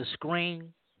to the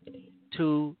screen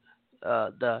to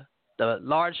the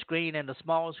large screen and the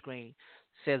small screen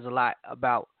says a lot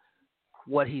about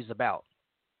what he's about.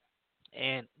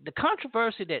 And the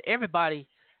controversy that everybody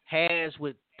has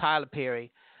with Tyler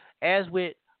Perry, as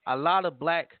with a lot of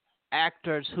black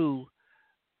actors who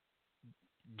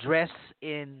dress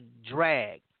in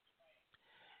drag,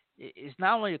 it's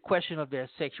not only a question of their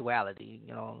sexuality.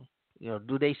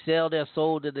 Do they sell their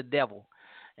soul to the devil?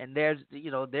 And there's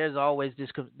always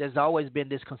been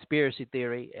this conspiracy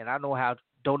theory, and I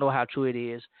don't know how true it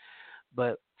is,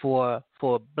 but for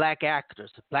black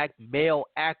actors, black male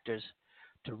actors,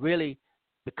 to really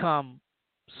become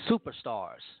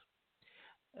superstars,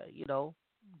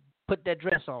 put that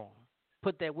dress on,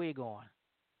 put that wig on,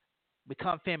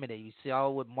 become feminine. You saw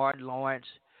it with Martin Lawrence,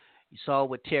 you saw it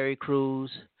with Terry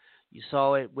Crews, you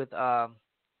saw it with of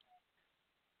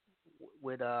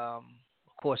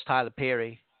course Tyler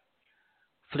Perry,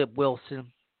 Flip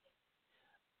Wilson.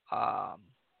 There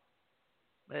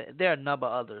are a number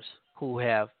of others who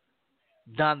have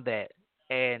done that,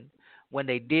 and when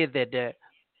they did that,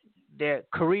 their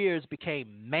careers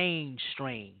became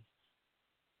mainstream.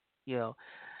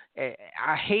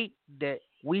 I hate that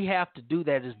we have to do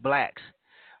that as blacks.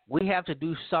 We have to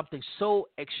do something so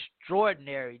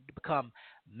extraordinary to become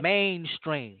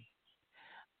mainstream.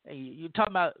 And you're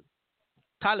talking about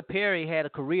Tyler Perry had a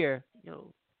career,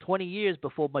 20 years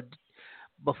before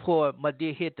before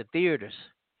Madea hit the theaters.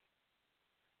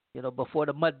 Before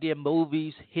the Madea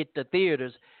movies hit the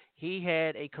theaters, he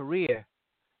had a career,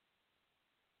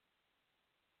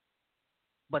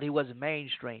 but he wasn't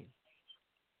mainstream.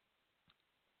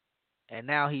 And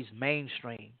now he's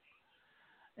mainstream.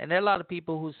 And there are a lot of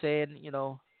people who said,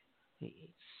 he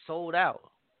sold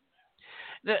out.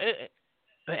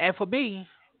 And for me,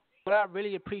 what I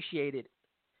really appreciated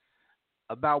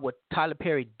about what Tyler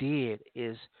Perry did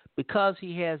is because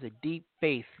he has a deep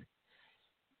faith,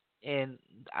 and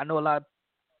I know a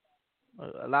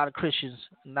lot of Christians,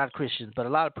 not Christians, but a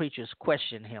lot of preachers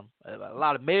question him. A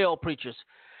lot of male preachers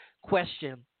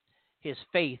question his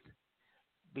faith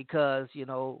because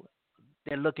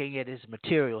they're looking at his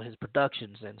material, his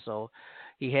productions, and so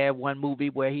he had one movie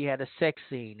where he had a sex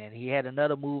scene, and he had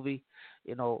another movie.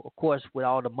 Of course, with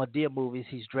all the Madea movies,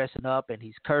 he's dressing up and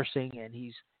he's cursing and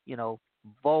he's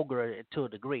vulgar to a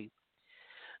degree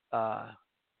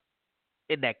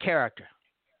in that character.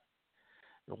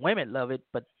 The women love it,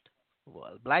 but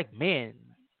black men,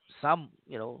 some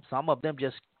of them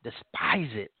just despise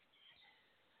it.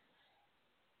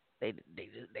 They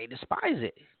despise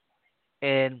it,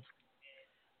 and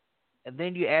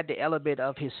then you add the element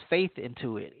of his faith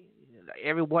into it.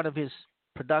 Every one of his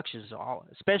productions,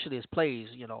 especially his plays,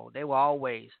 they were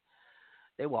always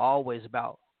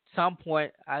about some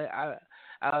point. I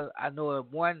know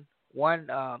of one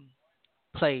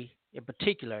play in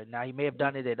particular. Now he may have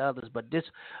done it at others, but this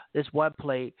one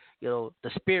play, the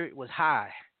spirit was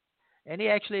high, and he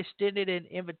actually extended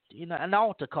an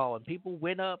altar call, and people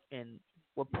went up and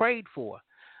were prayed for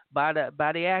by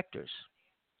the actors,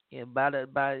 and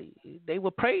they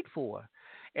were prayed for,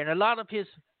 and a lot of his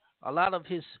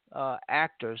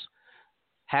actors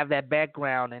have that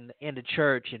background in the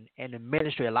church and in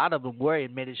ministry. A lot of them were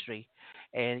in ministry,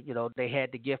 and they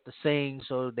had the gift to sing,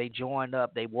 so they joined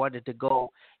up. They wanted to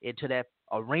go into that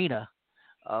arena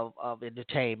of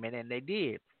entertainment, and they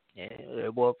did.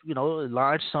 And, well, it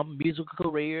launched some musical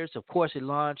careers. Of course, it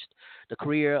launched the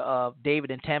career of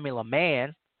David and Tamela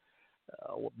Mann,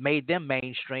 made them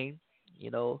mainstream.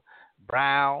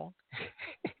 Brown,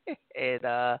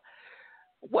 and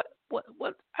what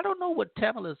I don't know what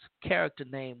Tamala's character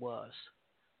name was.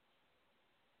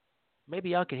 Maybe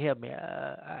y'all can help me.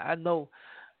 I know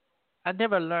I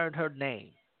never learned her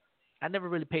name. I never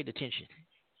really paid attention.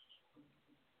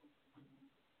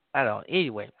 I don't know.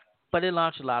 Anyway, but it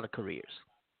launched a lot of careers,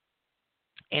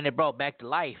 and it brought back to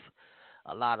life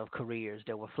a lot of careers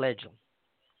that were fledgling,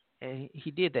 and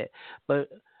he did that.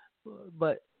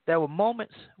 But there were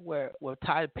moments where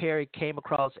Tyler Perry came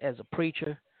across as a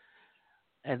preacher,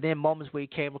 and then moments where he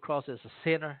came across as a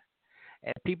sinner,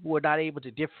 and people were not able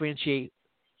to differentiate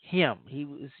him.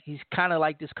 He's kind of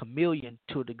like this chameleon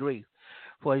to a degree.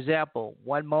 For example,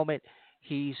 one moment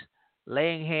he's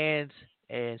laying hands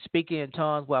and speaking in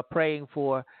tongues while praying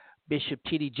for Bishop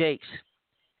T.D. Jakes,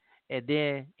 and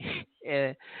then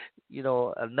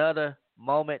another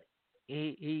moment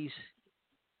he's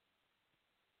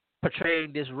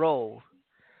portraying this role,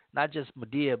 not just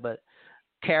Madea, but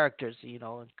characters,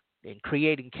 and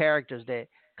creating characters that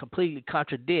completely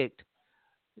contradict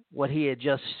what he had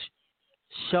just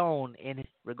shown in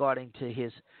regarding to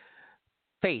his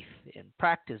faith and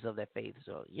practice of that faith.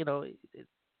 So,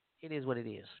 it is what it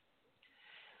is.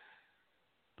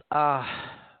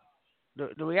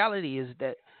 The reality is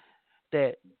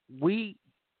that we.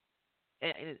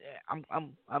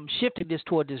 I'm shifting this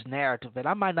toward this narrative, and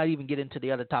I might not even get into the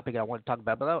other topic I want to talk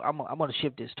about, but I'm going to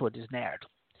shift this toward this narrative.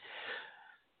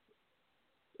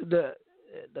 The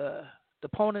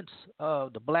opponents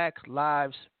of the Black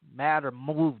Lives Matter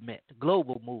movement, the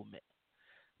global movement,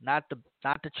 not the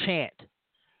chant,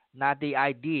 not the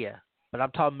idea, but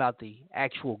I'm talking about the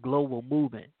actual global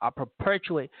movement,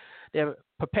 they're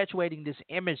perpetuating this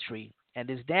imagery and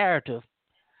this narrative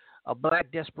of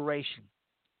black desperation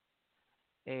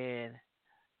and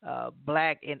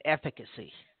black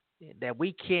inefficacy that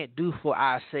we can't do for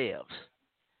ourselves.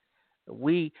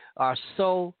 We are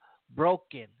so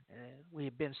broken and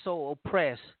we've been so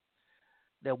oppressed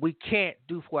that we can't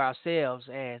do for ourselves,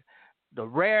 and the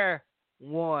rare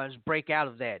ones break out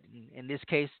of that. In this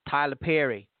case, Tyler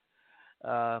Perry,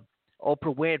 Oprah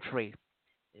Winfrey,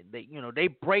 they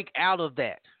break out of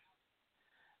that.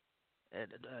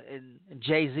 And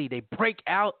Jay-Z, they break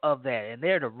out of that, and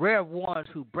they're the rare ones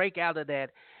who break out of that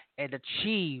and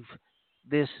achieve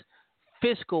this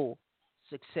fiscal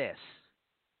success,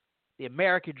 the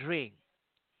American dream.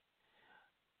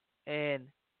 And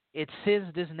it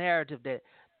sends this narrative that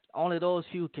only those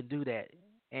few can do that.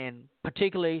 And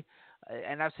particularly,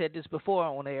 and I've said this before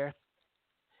on air,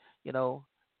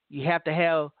 you have to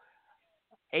have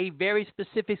a very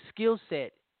specific skill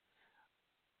set.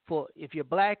 For if you're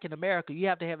black in America, you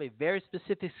have to have a very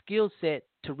specific skill set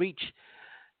to reach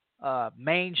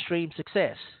mainstream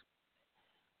success.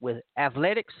 With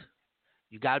athletics,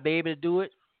 you got to be able to do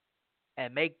it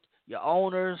and make your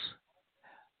owners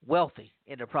wealthy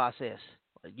in the process.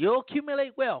 You'll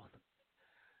accumulate wealth,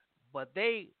 but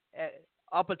they,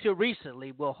 up until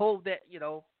recently, will hold that,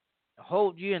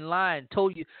 hold you in line,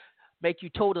 make you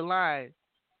toe the line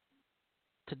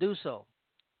to do so.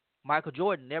 Michael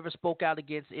Jordan never spoke out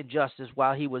against injustice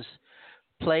while he was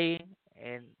playing,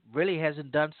 and really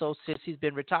hasn't done so since he's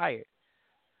been retired.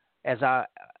 As far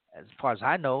as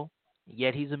I know,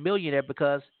 yet he's a millionaire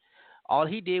because all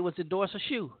he did was endorse a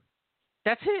shoe.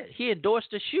 That's it. He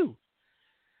endorsed a shoe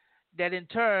that in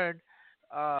turn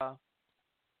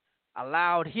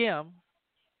allowed him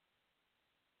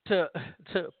to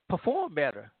perform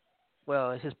better.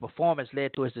 Well, his performance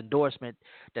led to his endorsement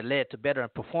that led to better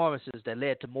performances that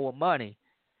led to more money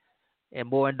and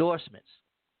more endorsements.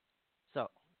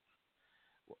 So,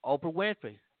 Oprah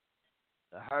Winfrey,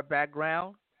 her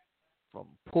background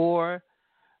from poor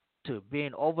to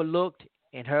being overlooked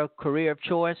in her career of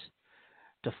choice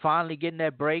to finally getting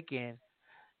that break and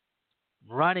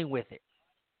running with it.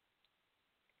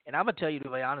 And I'm going to tell you to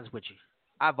be honest with you,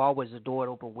 I've always adored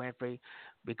Oprah Winfrey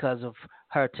because of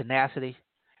her tenacity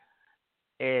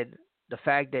and the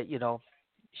fact that,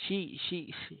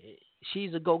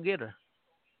 she's a go-getter.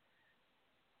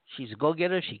 She's a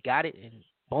go-getter. She got it, and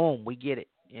boom, we get it.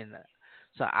 And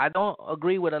so I don't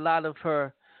agree with a lot of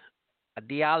her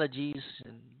ideologies,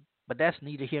 but that's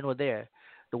neither here nor there.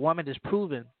 The woman has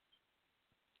proven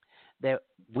that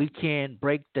we can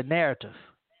break the narrative.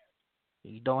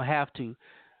 You don't have to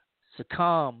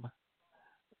succumb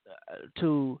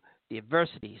to the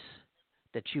adversities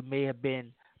that you may have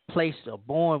been placed or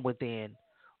born within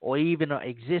or even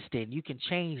exist in. You can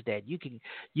change that. You can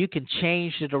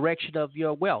change the direction of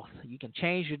your wealth. You can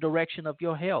change the direction of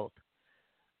your health.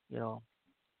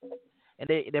 And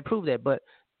they prove that. But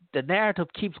the narrative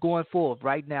keeps going forward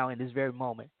right now in this very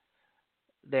moment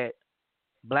that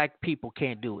black people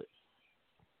can't do it,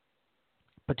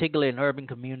 particularly in urban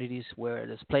communities where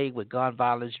it's plagued with gun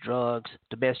violence, drugs,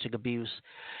 domestic abuse,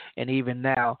 and even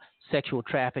now sexual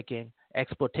trafficking,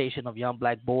 exploitation of young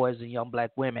black boys and young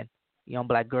black women, young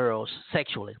black girls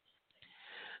sexually.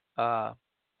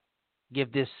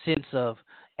 Give this sense of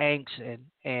angst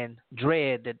and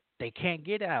dread that they can't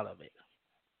get out of it.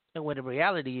 And when the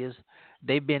reality is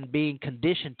they've been being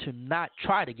conditioned to not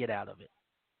try to get out of it.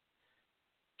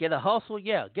 Get a hustle?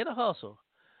 Yeah, get a hustle.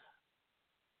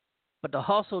 But the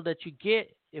hustle that you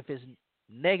get, if it's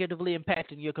negatively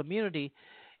impacting your community,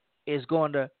 is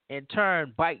going to, in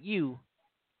turn, bite you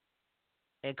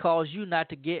and cause you not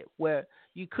to get where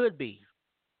you could be.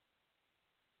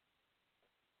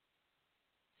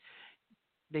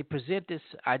 They present this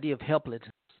idea of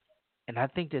helplessness, and I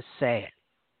think that's sad.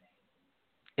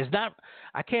 It's not.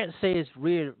 I can't say it's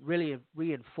really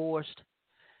reinforced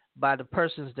by the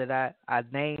persons that I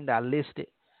named, I listed.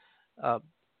 That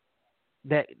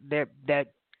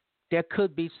there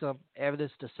could be some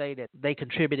evidence to say that they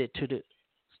contributed to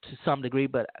some degree,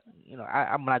 but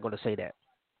I'm not going to say that.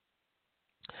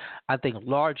 I think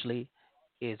largely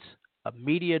it's a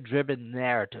media-driven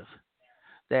narrative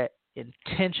that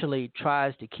intentionally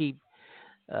tries to keep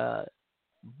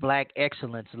black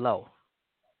excellence low.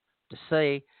 To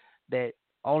say that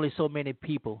only so many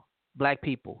people, black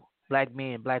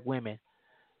men, black women,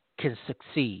 can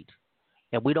succeed.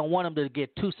 And we don't want them to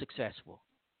get too successful.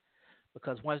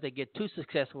 Because once they get too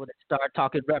successful, they start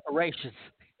talking reparations.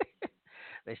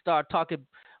 They start talking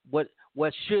what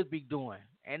should be doing.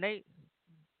 And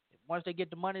once they get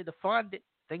the money to fund it,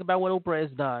 think about what Oprah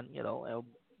has done,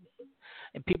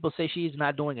 and people say she's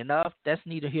not doing enough. That's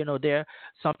neither here nor there.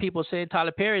 Some people saying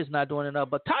Tyler Perry is not doing enough.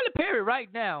 But Tyler Perry right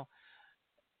now,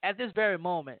 at this very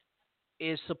moment,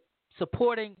 is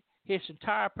supporting his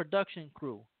entire production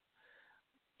crew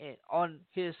on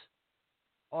his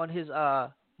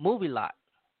movie lot,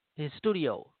 his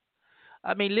studio.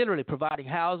 I mean, literally providing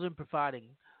housing, providing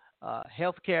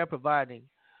health care, providing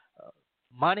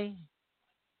money,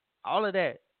 all of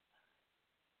that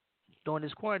during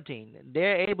this quarantine.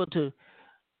 They're able to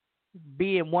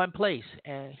be in one place,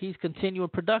 and he's continuing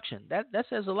production. That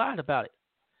says a lot about it.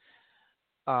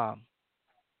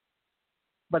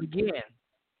 But again,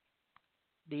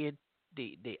 the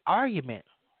argument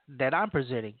that I'm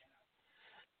presenting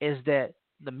is that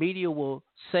the media will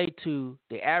say to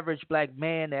the average black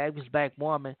man, the average black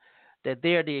woman, that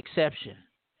they're the exception,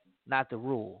 not the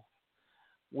rule.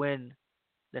 When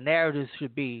the narrative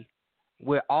should be,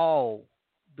 we're all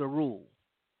the rule.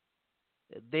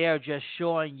 They are just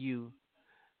showing you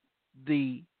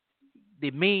the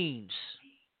means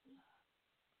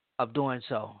of doing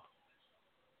so.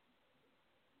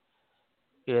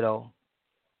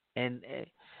 And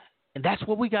that's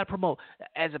what we got to promote.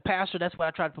 As a pastor, that's what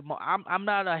I try to promote. I'm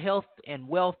not a health and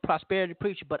wealth prosperity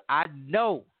preacher, but I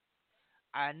know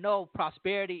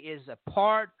prosperity is a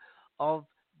part of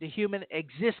the human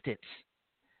existence.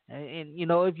 And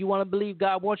if you want to believe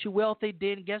God wants you wealthy,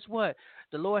 then guess what?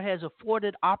 The Lord has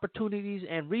afforded opportunities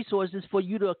and resources for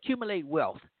you to accumulate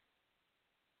wealth.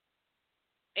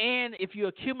 And if you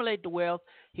accumulate the wealth,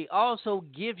 He also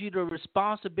gives you the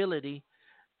responsibility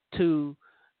to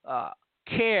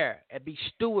care and be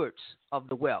stewards of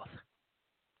the wealth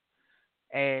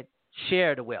and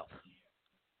share the wealth,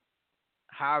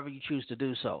 however you choose to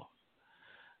do so.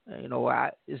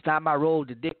 It's not my role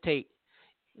to dictate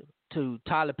to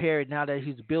Tyler Perry, now that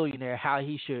he's a billionaire, how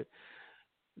he should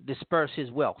disperse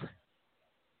his wealth.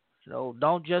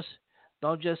 Don't just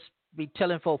be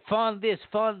telling folks, fund this,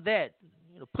 fund that.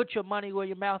 Put your money where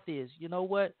your mouth is. You know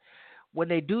what? When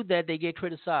they do that, they get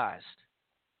criticized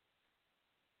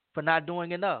for not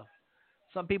doing enough.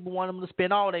 Some people want them to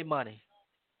spend all their money.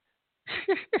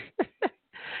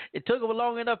 It took them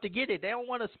long enough to get it. They don't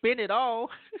want to spend it all.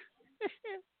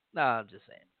 No, I'm just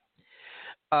saying.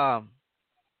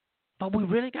 But we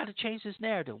really got to change this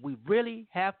narrative. We really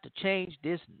have to change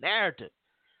this narrative.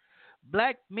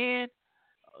 Black men,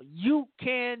 you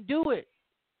can do it.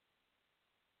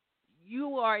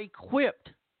 You are equipped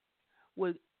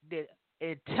with the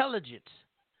intelligence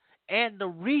and the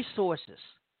resources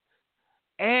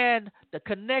and the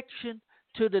connection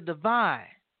to the divine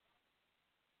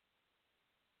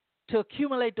to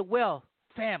accumulate the wealth,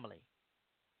 family,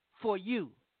 for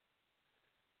you,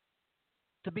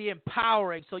 to be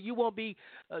empowering, so you won't be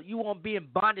in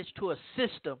bondage to a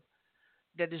system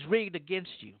that is rigged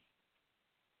against you.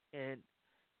 And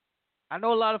I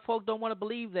know a lot of folks don't want to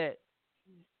believe that.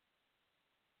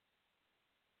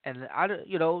 And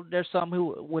there's some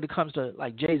who, when it comes to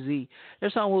like Jay-Z,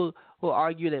 there's some who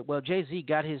argue that, well, Jay-Z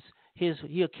got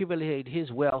he accumulated his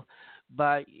wealth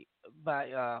by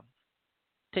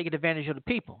taking advantage of the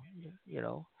people.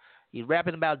 He's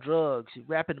rapping about drugs. He's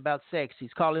rapping about sex.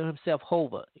 He's calling himself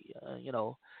Hova,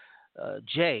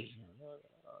 Jay,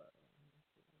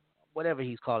 whatever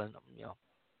he's calling them,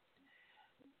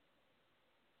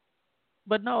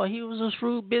 But no, he was a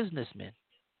shrewd businessman.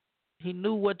 He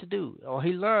knew what to do, or he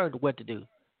learned what to do.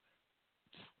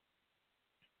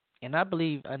 And I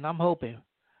believe, and I'm hoping,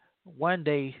 one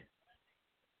day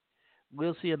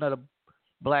we'll see another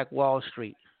Black Wall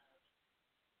Street.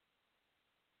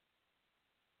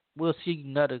 We'll see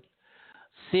another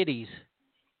cities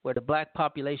where the black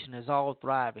population is all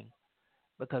thriving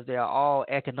because they are all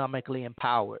economically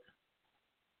empowered.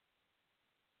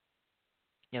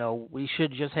 We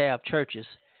should just have churches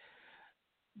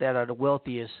that are the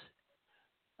wealthiest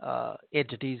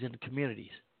entities in the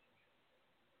communities.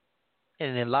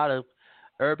 And in a lot of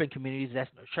urban communities, that's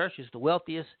the church is the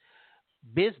wealthiest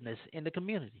business in the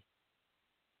community.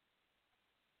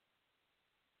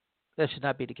 That should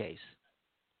not be the case.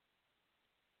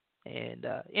 And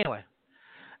anyway,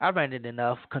 I've ranted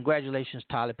enough. Congratulations,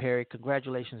 Tyler Perry.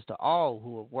 Congratulations to all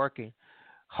who are working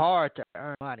hard to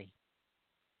earn money.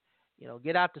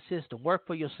 Get out the system. Work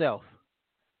for yourself.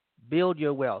 Build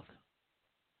your wealth.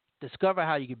 Discover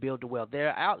how you can build the wealth. There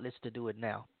are outlets to do it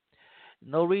now.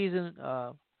 No reason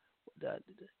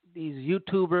these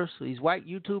YouTubers, these white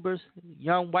YouTubers,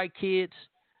 young white kids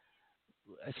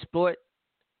exploit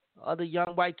other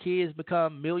young white kids,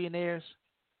 become millionaires.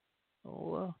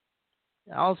 Well,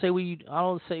 I don't say we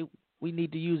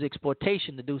need to use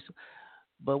exploitation to do so,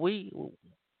 but we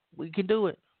can do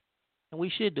it, and we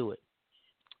should do it.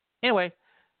 Anyway,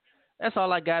 that's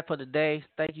all I got for today.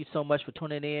 Thank you so much for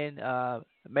tuning in.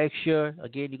 Make sure,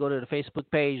 again, you go to the Facebook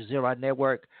page, Zero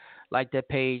Network, like that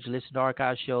page, listen to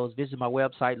archive shows, visit my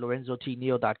website,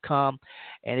 lorenzotneal.com.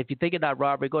 And if you're thinking about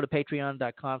robbery, go to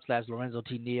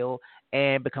patreon.com/lorenzotneal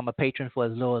and become a patron for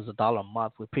as low as $1 a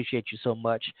month. We appreciate you so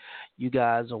much. You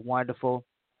guys are wonderful.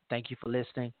 Thank you for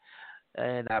listening,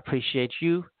 and I appreciate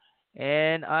you.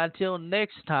 And until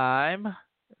next time,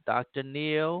 Dr.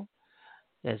 Neal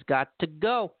has got to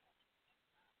go.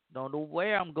 Don't know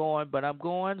where I'm going, but I'm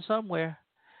going somewhere.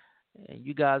 And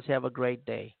you guys have a great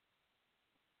day.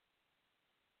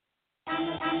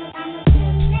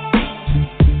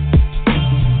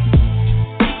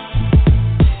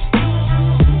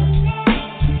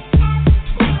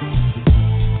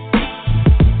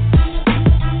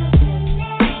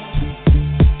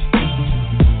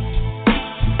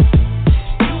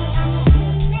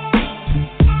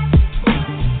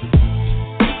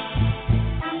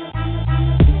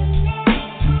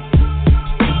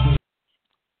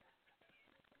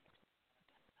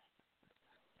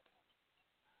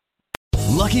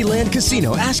 Lucky Land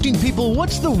Casino, asking people,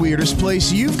 what's the weirdest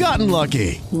place you've gotten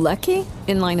lucky? Lucky?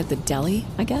 In line at the deli,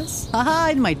 I guess? Aha,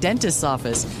 in my dentist's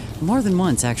office. More than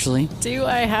once, actually. Do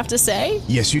I have to say?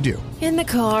 Yes, you do. In the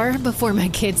car before my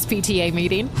kids' PTA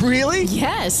meeting. Really?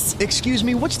 Yes. Excuse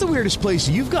me, what's the weirdest place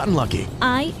you've gotten lucky?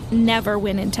 I never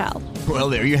win and tell. Well,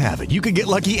 there you have it. You can get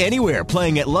lucky anywhere,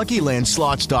 playing at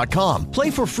LuckyLandSlots.com. Play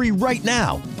for free right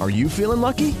now. Are you feeling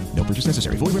lucky? No purchase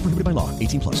necessary. Void where prohibited by law.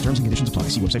 18+. Terms and conditions apply.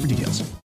 See website for details.